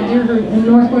whitetail deer herd in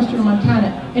northwestern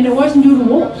Montana, and it wasn't due to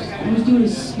wolves, it was due to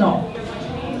snow.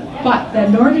 But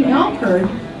that northern elk herd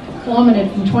plummeted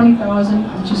from 20,000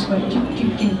 and just went ching,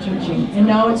 ching, ching, ching, ching. And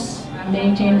now it's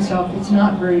maintained itself. It's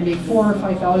not very big, 4,000 or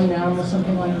 5,000 animals,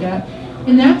 something like that.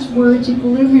 And that's where its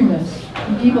equilibrium is.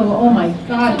 And people go, oh my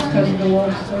God, it's because of the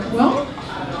wolves. It's like, well,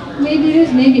 maybe it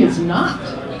is, maybe it's not.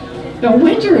 The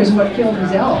winter is what killed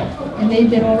these elk, and they've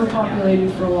been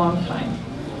overpopulated for a long time.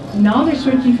 Now they're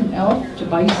switching from elk to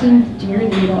bison, deer,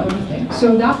 they eat all everything.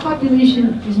 So that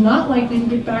population is not likely to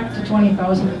get back to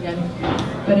 20,000 again.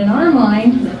 But in our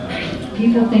mind,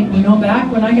 people think, you know, back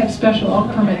when I got special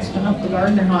elk permits to hunt the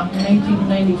Gardner hunt in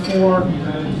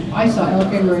 1994, I saw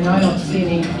elk everywhere and I don't see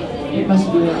any. It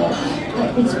must be the wolves.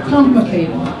 It's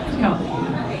complicated. It's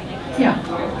complicated. Yeah.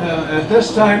 At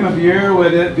this time of year,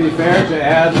 would it be fair to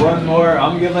add one more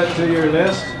ungulate to your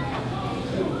list?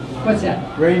 What's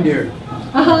that? Reindeer.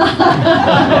 He wants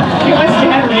to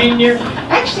have reindeer.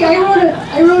 Actually,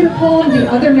 I wrote a poem the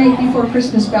other night before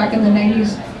Christmas back in the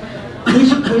 90s,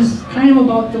 which was kind of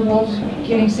about the wolves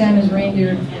getting Santa's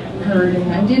reindeer herd,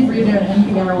 and I did read it on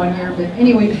NPR one year, but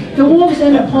anyway, the wolves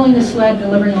end up pulling the sled,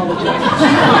 delivering all the toys.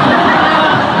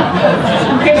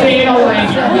 Because they ate all the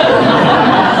reindeer.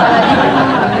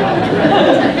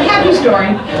 Happy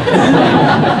story.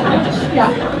 Yeah.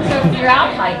 So if you're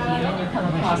out hiking and you come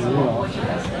across a wolf, what's your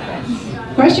best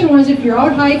defense? Question was, if you're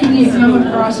out hiking and you come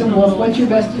across a wolf, what's your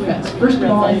best defense? First of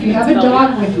all, if you have a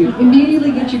dog with you,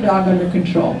 immediately get your dog under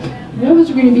control. Wolves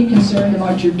are going to be concerned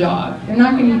about your dog. They're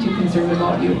not going to be too concerned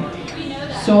about you.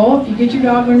 So, if you get your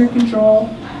dog under control,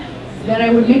 then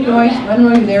I would make noise, let them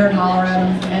know you're there and holler at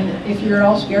them. And if you're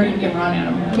all scared, you can run at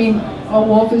them. I mean, a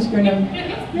wolf is going to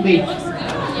leave.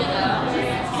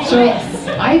 So,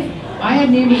 I had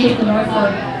neighbors at the North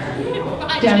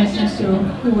Fork, Dennis and Sue,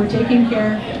 who were taking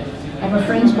care of a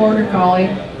friend's border collie,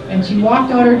 and she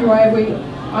walked out her driveway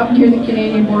up near the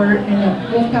Canadian border, and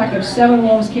a wolf pack of 7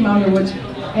 wolves came out of the woods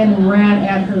and ran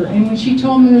at her. And when she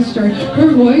told me the story,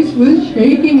 her voice was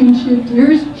shaking and she had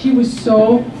tears. She was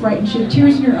so frightened. She had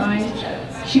tears in her eyes.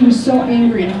 She was so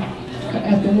angry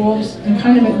at the wolves and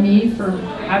kind of at me for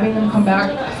having them come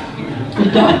back.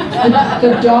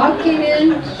 The dog came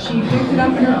in, she picked it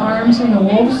up in her arms, and the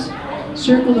wolves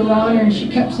circled around her, and she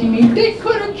kept saying to me, they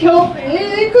could have killed me,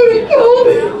 they could have killed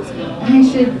me. And I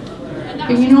said,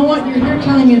 but you know what, you're here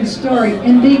telling me the story,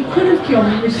 and they could have killed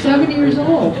me, you're 7 years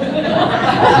old.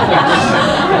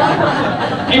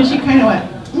 And she kind of went,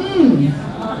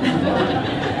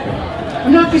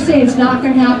 I'm not going to say it's not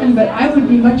going to happen, but I would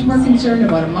be much more concerned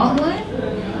about a mountain lion.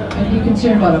 I'd be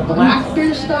concerned about a black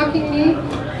bear stalking me,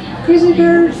 grizzly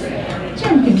bears.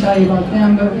 Jim can tell you about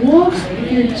them, but wolves,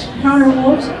 if you encounter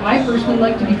wolves, I personally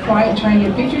like to be quiet and try and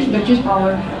get pictures, but just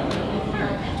holler.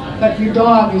 But your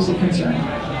dog is a concern,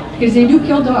 because they do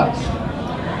kill dogs.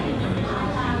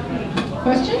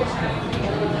 Questions?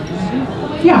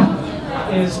 Yeah.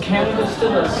 Is Canada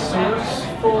still a source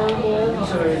for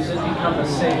wolves, or has it become a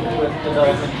sink with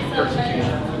development and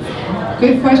persecution?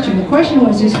 Good question. The question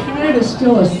was, is Canada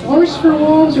still a source for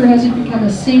wolves, or has it become a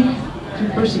sink through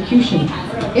persecution?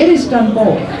 It has done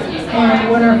both. And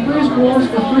when our first wolves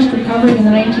were first recovered in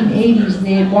the 1980s,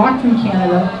 they had walked from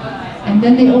Canada, and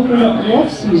then they opened up wolf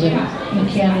season in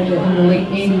Canada in the late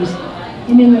 80s.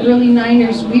 And in the early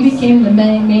 90s, we became the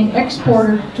main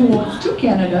exporter to wolves to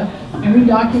Canada, and we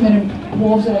documented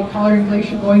wolves at a Colorado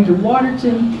Glacier going to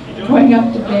Waterton, going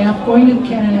up to Banff, going to the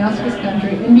Kananaskis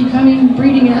country, and becoming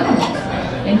breeding animals.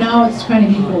 And now it's kind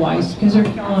of equalized, because they're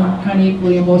killing them kind of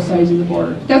equally on both sides of the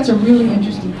border. That's a really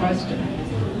interesting question.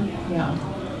 Yeah.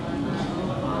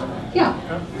 Yeah.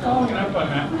 Following up on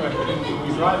that question, we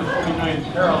draw the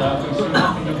 49th parallel, we see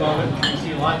nothing above it, we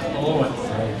see lots below it.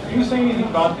 Can you say anything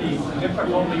about the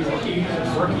difficulties or ease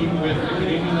of working with the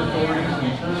Canadian authorities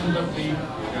in terms of the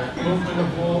movement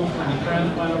of wolves and the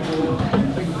transplant of wolves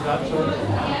and things got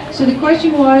to? So the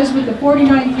question was, with the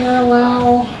 49th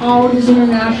parallel, how does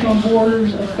international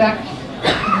borders affect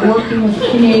working with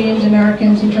Canadians,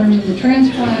 Americans in terms of the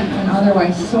transplant and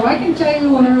otherwise? So I can tell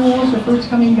you when our wolves were first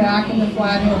coming back in the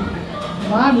Flathead,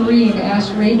 Bob Reeve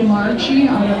asked Ray DeMarchi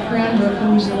out of Cranbrook,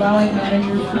 who was the wildlife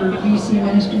manager for BC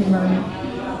Ministry of Environment,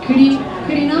 could he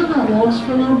not hunt wolves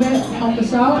for a little bit, help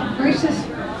us out? Ray says,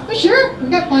 oh, sure, we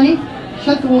got plenty.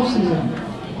 Shut the wolf season.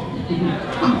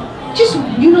 Just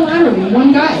unilaterally,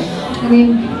 one guy. I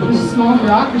mean, it was a small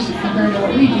bureaucracy compared to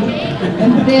what we do.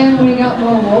 And then when we got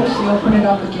more wolves, they opened it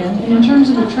up again. And in terms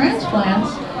of the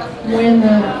transplants, when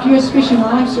the U.S. Fish and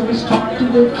Wildlife Service talked to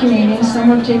the Canadians, some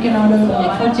were taken out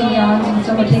of Fort St. John's and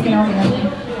some were taken out in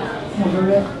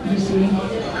Alberta, BC.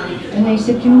 And they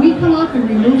said, can we come up and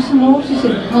remove some wolves? He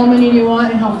said, how many do you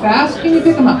want and how fast can you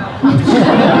pick them up?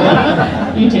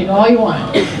 You take all you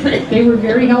want. They were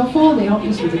very helpful. They helped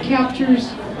us with the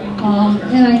captures.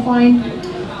 And I find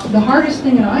the hardest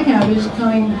thing that I have is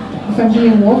coming, if I'm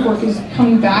doing wolf work, is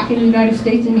coming back in the United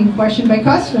States and being questioned by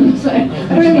customs. I don't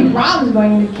have any problems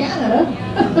going into Canada.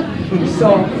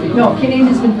 So, no,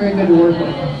 Canada's been very good to work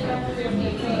with.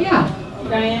 Yeah.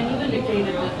 Diane, you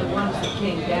indicated that the ones that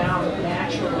came down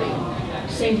naturally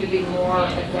seem to be more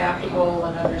adaptable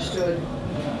and understood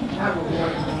how to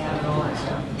work in the animal and all that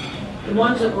stuff. The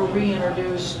ones that were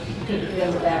reintroduced could be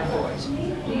the bad boys.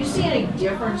 Do you see any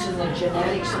difference in the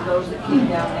genetics of those that came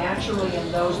down naturally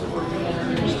and those that were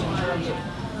reintroduced in terms of,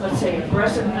 let's say,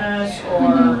 aggressiveness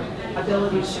or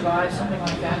ability to survive, something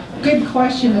like that? Good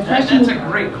question. That's a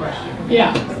great question.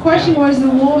 Yeah. The question was the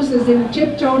wolves as they would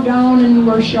tiptoe down and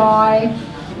were shy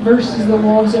versus the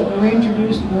wolves that were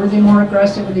reintroduced, were they more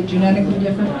aggressive, were they genetically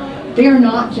different? They are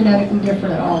not genetically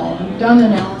different at all. We've done the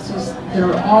analysis.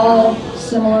 They're all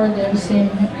similar. They have the same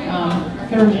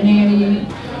heterogeneity.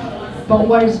 But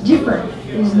what is different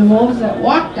is the wolves that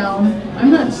walked down, I'm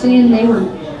not saying they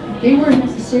weren't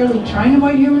necessarily trying to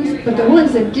bite humans, but the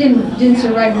ones that didn't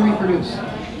survive to reproduce.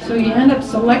 So you end up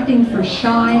selecting for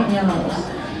shy animals.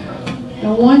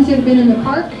 The ones that have been in the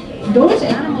park, those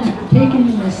animals were taken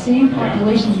from the same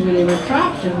populations where they were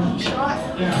trapped and shot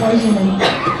and poisoned, and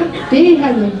they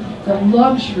had the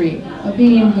luxury of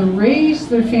being able to raise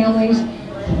their families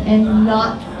and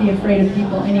not be afraid of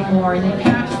people anymore. And they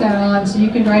pass that on, so you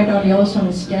can drive down Yellowstone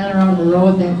and stand around the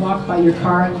road and then walk by your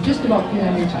car and just about feel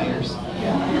on your tires.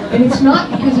 And it's not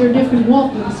because they're a different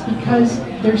wolf, it's because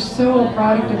they're so a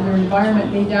product of their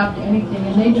environment, they adapt to anything,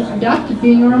 and they adapt to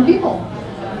being around people.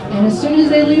 And as soon as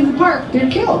they leave the park, they're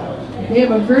killed. They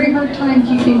have a very hard time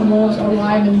keeping wolves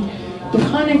alive, and the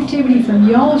connectivity from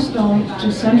Yellowstone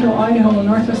to central Idaho and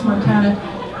northwest Montana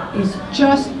is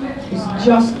just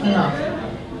enough,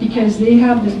 because they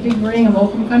have this big ring of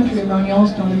open country around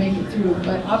Yellowstone to make it through.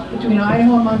 But up between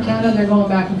Idaho and Montana, they're going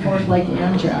back and forth like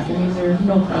Amtrak. I mean, there's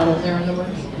no crowd out there in the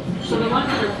woods. So the ones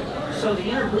that are, so the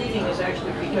interbreeding is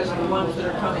actually because of the ones that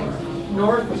are coming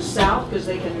north to south because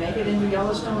they can make it into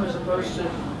Yellowstone as opposed to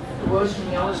the wolves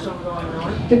from Yellowstone going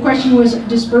north? The question was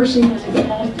dispersing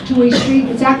the two-way street.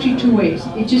 It's actually two ways.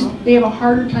 It just, they have a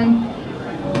harder time.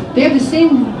 They have the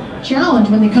same challenge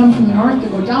when they come from the north to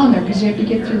go down there because they have to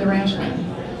get through the ranchland.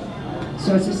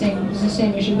 So it's the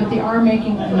same issue, but they are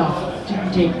making enough to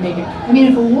make it. I mean,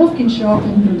 if a wolf can show up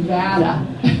in Nevada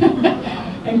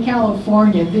and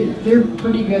California, they're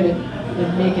pretty good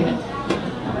at making it.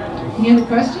 Any other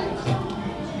questions?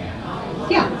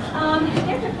 Yeah.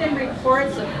 There have been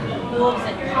reports of wolves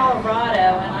in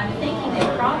Colorado, and I'm thinking they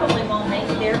probably won't make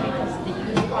it there because of the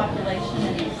youth population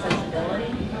and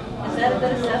accessibility. Is that a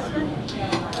good assessment?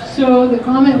 So the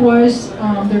comment was, there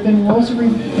have been lots of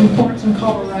reports in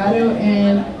Colorado,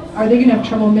 and are they going to have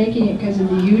trouble making it because of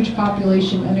the huge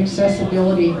population and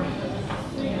accessibility?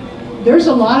 There's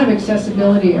a lot of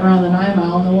accessibility around the 9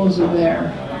 Mile, and the wolves are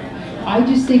there. I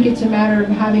just think it's a matter of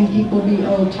having people be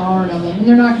tolerant of them. And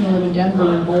they're not going to live in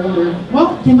Denver and Boulder.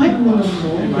 Well, they might live in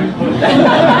Boulder.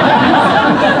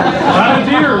 Not a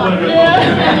deer living. Yeah.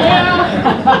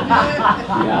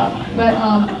 But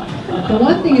the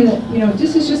one thing that,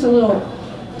 this is just a little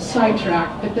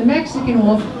sidetrack, but the Mexican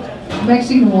wolves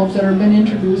that have been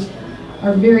introduced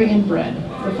are very inbred.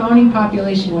 The founding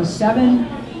population was 7.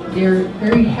 They're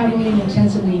very heavily and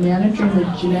intensively managing the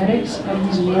genetics of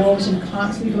these wolves and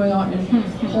constantly going out and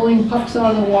pulling pups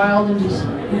out of the wild and just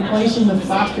replacing with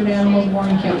fostered animals born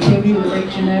in captivity with the right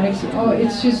genetics. Oh,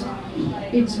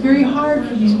 it's very hard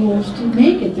for these wolves to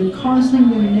make it. They're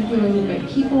constantly being manipulated by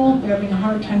people. They're having a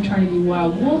hard time trying to be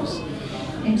wild wolves.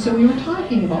 And so we were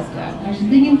talking about that. There's a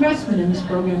big investment in this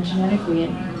program genetically.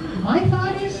 And my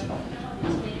thought is,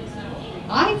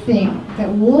 I think that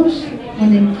wolves,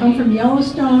 when they come from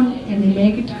Yellowstone and they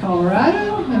make it to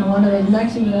Colorado, and one of the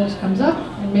Mexican wolves comes up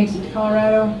and makes it to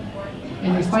Colorado,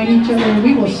 and they find each other,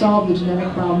 we will solve the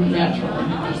genetic problem naturally.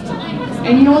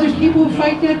 And you know, there's people who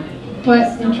fight that,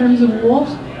 but in terms of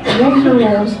wolves are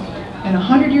wolves. And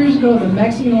 100 years ago, the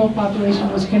Mexican wolf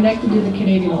population was connected to the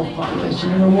Canadian wolf population.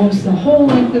 There were wolves the whole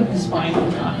length of the spine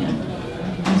of the continent.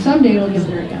 And someday it'll get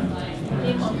there again.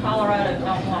 People in Colorado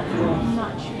don't want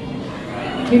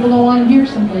wolves. People don't want them here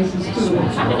some places too. I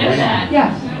know that.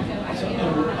 Yes.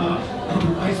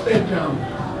 I spent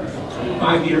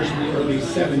 5 years in the early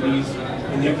 70s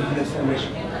in the Upper Peninsula,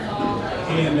 Michigan.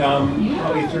 And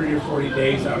probably 30 or 40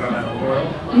 days out on Isle Royal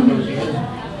in those years.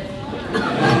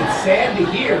 And it's sad to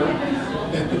hear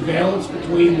that the balance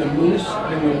between the moose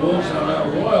and the wolves on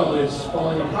Isle Royal is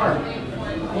falling apart.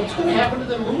 What's going to happen to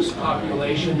the moose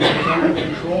population that is under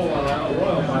control on Isle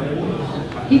Royal by the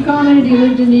wolves? He commented he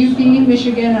lived in the UP,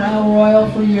 Michigan, Isle Royal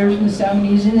for years in the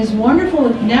 70s, in this wonderful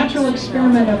natural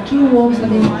experiment of two wolves that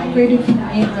they migrated from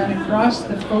mainland across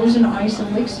the frozen ice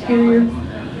of Lake Superior,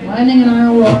 landing in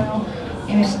Isle Royal,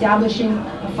 and establishing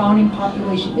a founding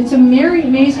population. It's a very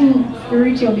amazing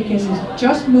fairy tale because it's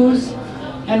just moose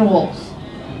and wolves.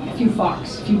 A few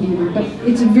fox, a few beaver, but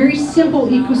it's a very simple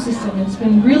ecosystem. It's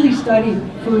been really studied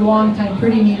for a long time,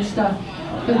 pretty neat stuff.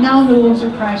 But now the wolves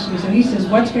are crashing, so he says,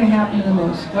 what's going to happen to the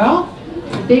moose? Well,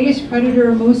 the biggest predator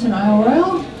of moose in Isle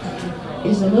Royal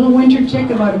is a little winter chick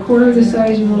about 1/4 the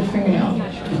size of your little fingernail.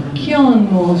 Killing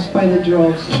wolves by the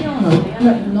droves, killing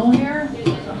them. No hair,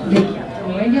 they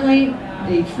can't regulate,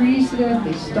 they freeze to death,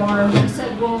 they starve. You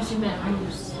said wolves, you meant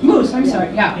moose. Moose, I'm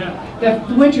sorry, yeah.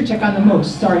 The winter chick on the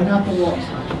moose, sorry, not the wolves.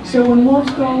 So when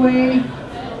wolves go away,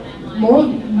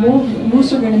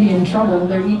 moose are going to be in trouble.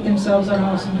 They'll eat themselves out of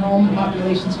house and home, the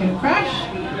population's going to crash.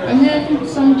 And then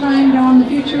sometime down in the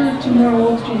future, 2 more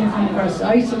wolves children come across the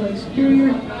ice of Lake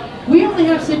Superior. We only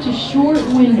have such a short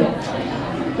window,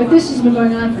 but this has been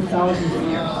going on for thousands of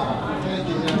years.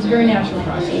 It's a very natural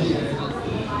process.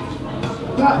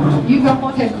 You've got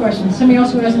one head questions. Somebody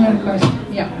else who has another question?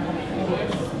 Yeah.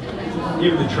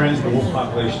 Given the trends of the wolf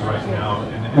population right now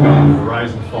and the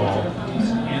rise and fall,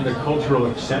 and the cultural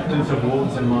acceptance of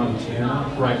wolves in Montana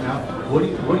right now, what do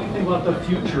you think about the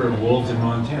future of wolves in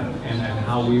Montana and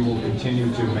how we will continue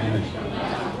to manage them?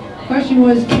 The question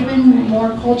was, given more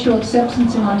cultural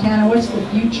acceptance in Montana, what's the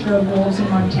future of wolves in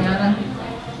Montana?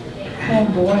 Oh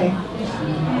boy.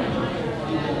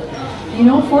 You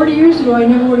know, 40 years ago, I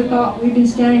never would have thought we'd been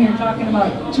standing here talking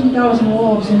about 2,000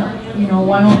 wolves in,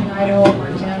 Wyoming, Idaho,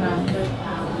 Montana.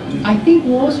 I think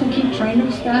wolves will keep trying to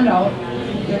expand out.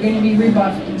 They're going to be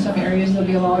rebuffed in some areas, they'll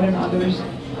be allowed in others.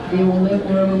 They will live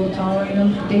wherever we'll tolerate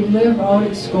them. They'd live out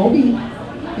at Scobie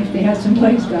if they had some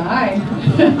place to hide.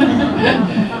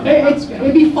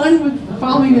 It'd be fun with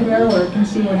following the bear work and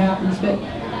see what happens. But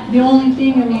the only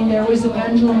thing, there was the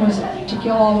pendulum was to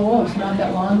kill all the wolves not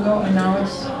that long ago, and now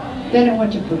then it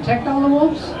went to protect all the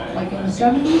wolves, like in the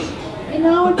 70s, and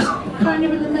now it's kind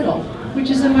of in the middle, which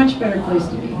is a much better place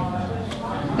to be.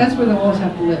 That's where the wolves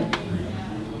have to live.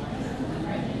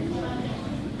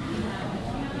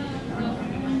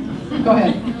 Go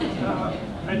ahead.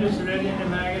 I just read in the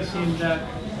magazine that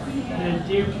the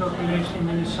deer population in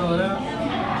Minnesota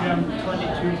jumped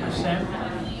 22%,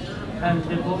 and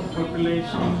the wolf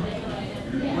population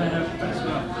went up as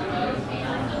well.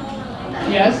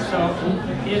 Yes. So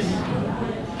is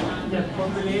the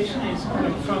population is a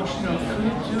function of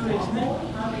food too, isn't it?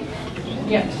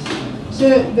 Yes. So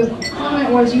the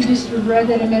comment was, you just read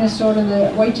that in Minnesota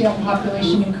the whitetail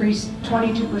population increased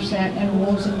 22% and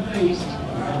wolves increased.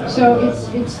 So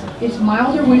it's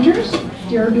milder winters,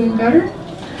 deer are doing better.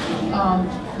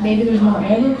 Maybe there's more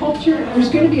agriculture. There's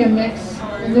going to be a mix,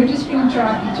 and they're just going to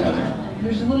track each other.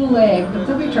 There's a little lag, but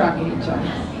they'll be tracking each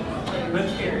other. But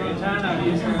in Montana,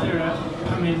 isn't there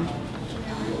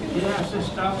it has to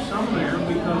stop somewhere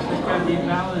because there's got to be a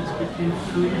balance between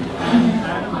food and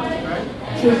animals,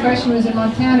 right? So the question was, in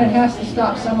Montana, it has to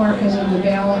stop somewhere because of the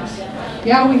balance.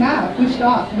 Yeah, we've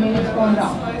stopped. It's going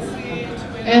down.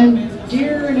 And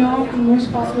deer and elk and moose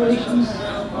populations,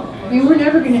 we're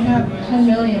never going to have 10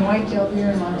 million white-tailed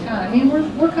deer in Montana.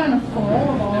 We're kind of full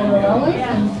of all of our wildlife,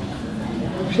 and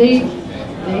they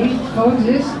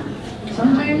coexist.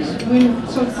 Sometimes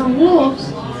so for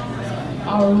wolves,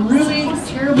 a really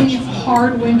terribly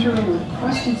hard winter with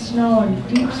crusted snow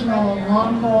and deep snow and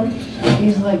long cold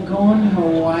is like going to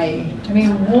Hawaii.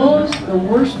 Wolves, the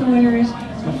worse the winter is,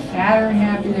 the fatter and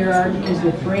happier they are because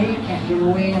the prey can't get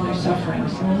away and they're suffering.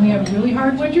 So when we have really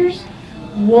hard winters,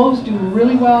 wolves do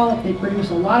really well. They produce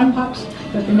a lot of pups,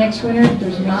 but the next winter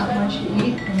there's not much to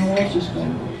eat and the wolves just go.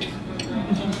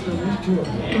 there's two of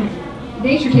them.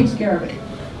 Nature takes care of it.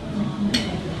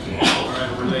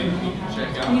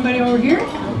 Anybody over here?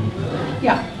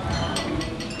 Yeah.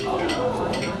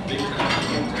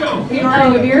 Go. You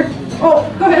already over here? Oh,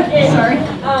 go ahead. Sorry.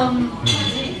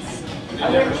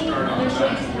 Are there any other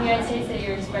states in the United States that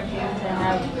you're expecting to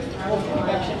have wolf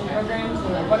reduction programs,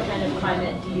 or what kind of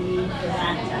climate do you need for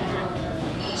that to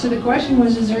happen? So the question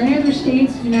was, is there any other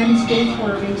states in the United States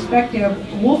where we expect to have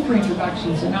wolf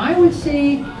reintroductions? And I would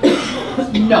say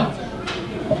no.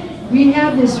 We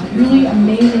have this really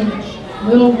amazing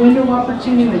little window of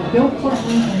opportunity with Bill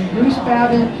Clinton and Bruce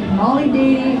Babbitt and Molly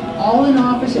Dady all in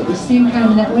office at the same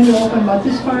time, and that window opened about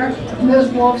this far, and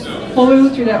those wolves flew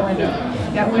through that window.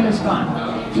 That window's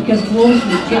gone because wolves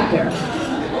will get there.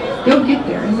 They'll get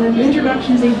there. And the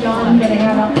introductions they've done that I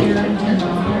have out there, and the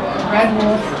red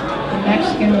wolf, the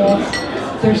Mexican wolf,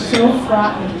 they're so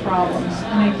fraught with problems.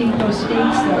 And I think those states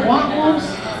that want wolves,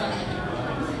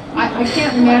 I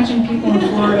can't imagine people in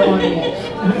Florida wanting wolves.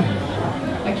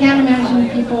 I can't imagine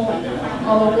people,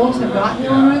 although wolves have gotten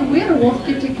Illinois, we had a wolf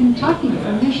get to Kentucky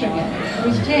from Michigan. It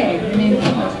was tagged. I mean,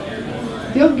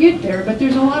 they'll get there, but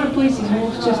there's a lot of places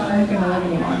wolves just aren't going to live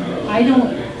anymore. I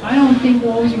don't think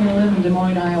wolves are going to live in Des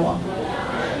Moines, Iowa.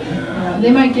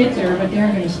 They might get there, but they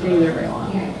aren't going to stay there very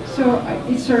long. So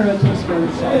it's sort of a takes care of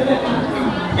itself.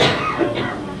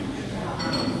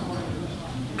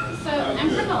 So I'm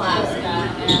from Alaska,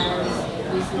 and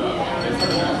recently there was a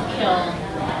wolf kill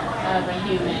of a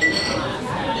human in Alaska.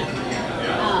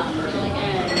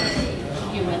 And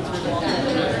humans were killed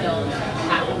after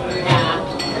that.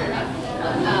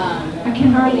 I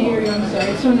can hardly hear you, I'm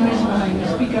sorry. It's so noisy behind you.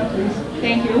 Speak up, please.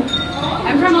 Thank you.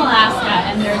 I'm from Alaska,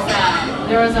 and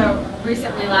there was a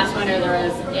recently last winter there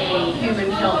was a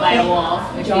human killed by a wolf,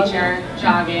 a teacher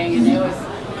jogging, and it was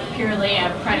purely a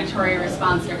predatory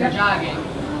response to her jogging.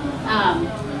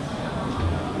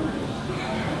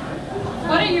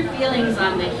 What are your feelings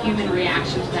on the human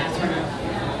reaction to that sort of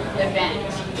event?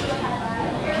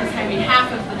 Because I mean,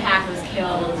 half of the pack was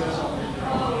killed.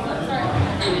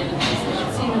 And it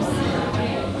seems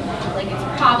like it's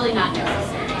probably not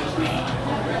necessary.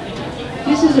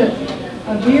 This is a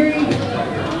very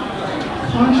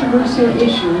controversial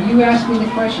issue. You asked me the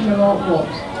question about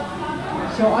wolves.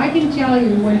 So I can tell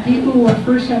you, when people who were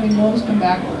first having wolves come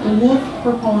back, the wolf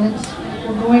proponents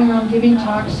were going around giving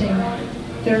talks saying,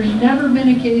 there's never been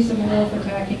a case of a wolf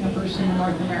attacking a person in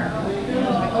North America. I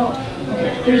was like, oh,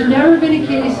 okay. There's never been a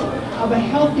case of a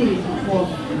healthy wolf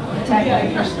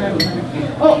attacking a person.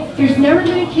 Oh, there's never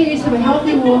been a case of a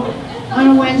healthy wolf on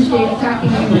a Wednesday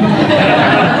attacking a human.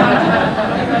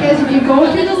 Because if you go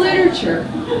through the literature,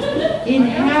 it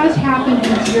has happened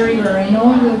and it's very rare. I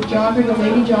know the jogger, the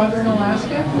lady jogger in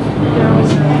Alaska, there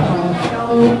was a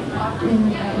fellow in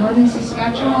northern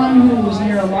Saskatchewan who was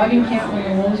near a logging camp where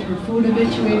the wolves were food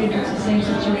habituated. It's the same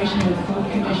situation with food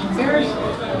conditioned bears.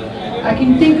 I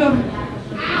can think of,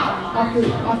 off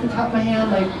the top of my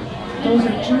hand, like, those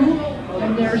are two,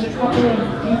 and there's a couple of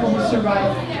people who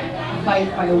survived a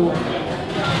bite by a wolf.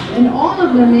 And all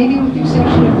of them, maybe with the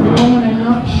exception of the woman, I'm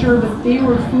not sure, but they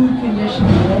were food conditioned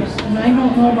wolves. And I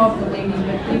don't know about the lady,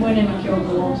 but they went in and killed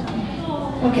the wolves.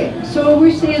 Okay, so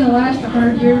we say in the last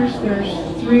 100 years, there's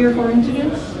 3 or 4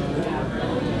 incidents.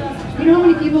 You know how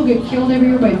many people get killed every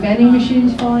year by vending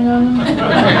machines falling on them?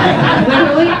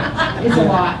 Literally, it's a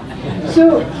lot.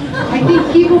 So I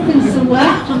think people can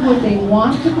select what they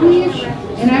want to believe.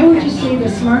 And I would just say the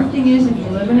smart thing is, if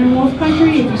you're living in wolf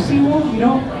country, if you see wolf,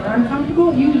 you're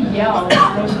uncomfortable, you yell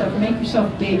at those stuff, make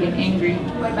yourself big and angry.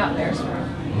 What about bear spray?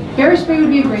 Bear spray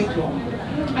would be a great tool.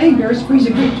 I think bear spray is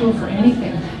a great tool for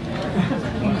anything,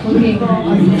 including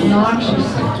obnoxious,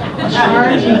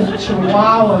 charging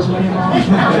chihuahuas when you're on.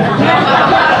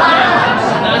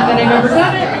 Not that I've ever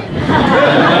done it.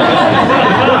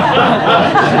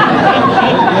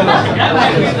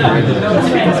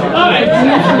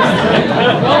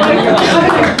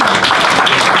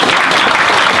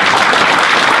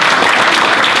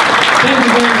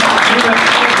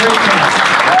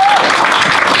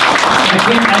 I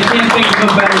can't think of a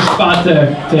better spot to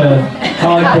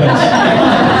call it quits.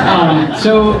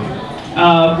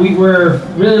 We were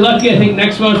really lucky. I think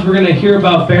next month we're going to hear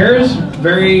about bears.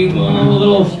 Very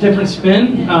little different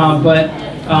spin, but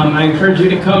I encourage you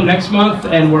to come next month,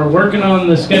 and we're working on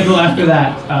the schedule after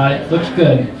that. It looks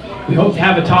good. We hope to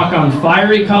have a talk on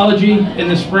fire ecology in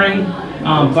the spring,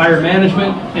 fire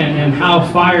management, and how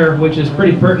fire, which is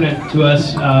pretty pertinent to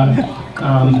us, okay.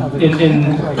 He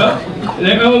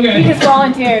just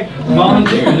volunteered.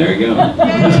 Volunteer, there you go.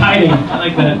 He's hiding. I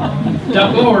like that.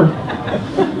 Duck over.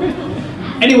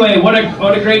 Anyway, what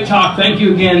a great talk. Thank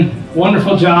you again.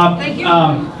 Wonderful job. Thank you.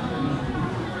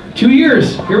 2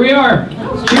 years. Here we are.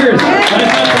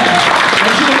 Cheers.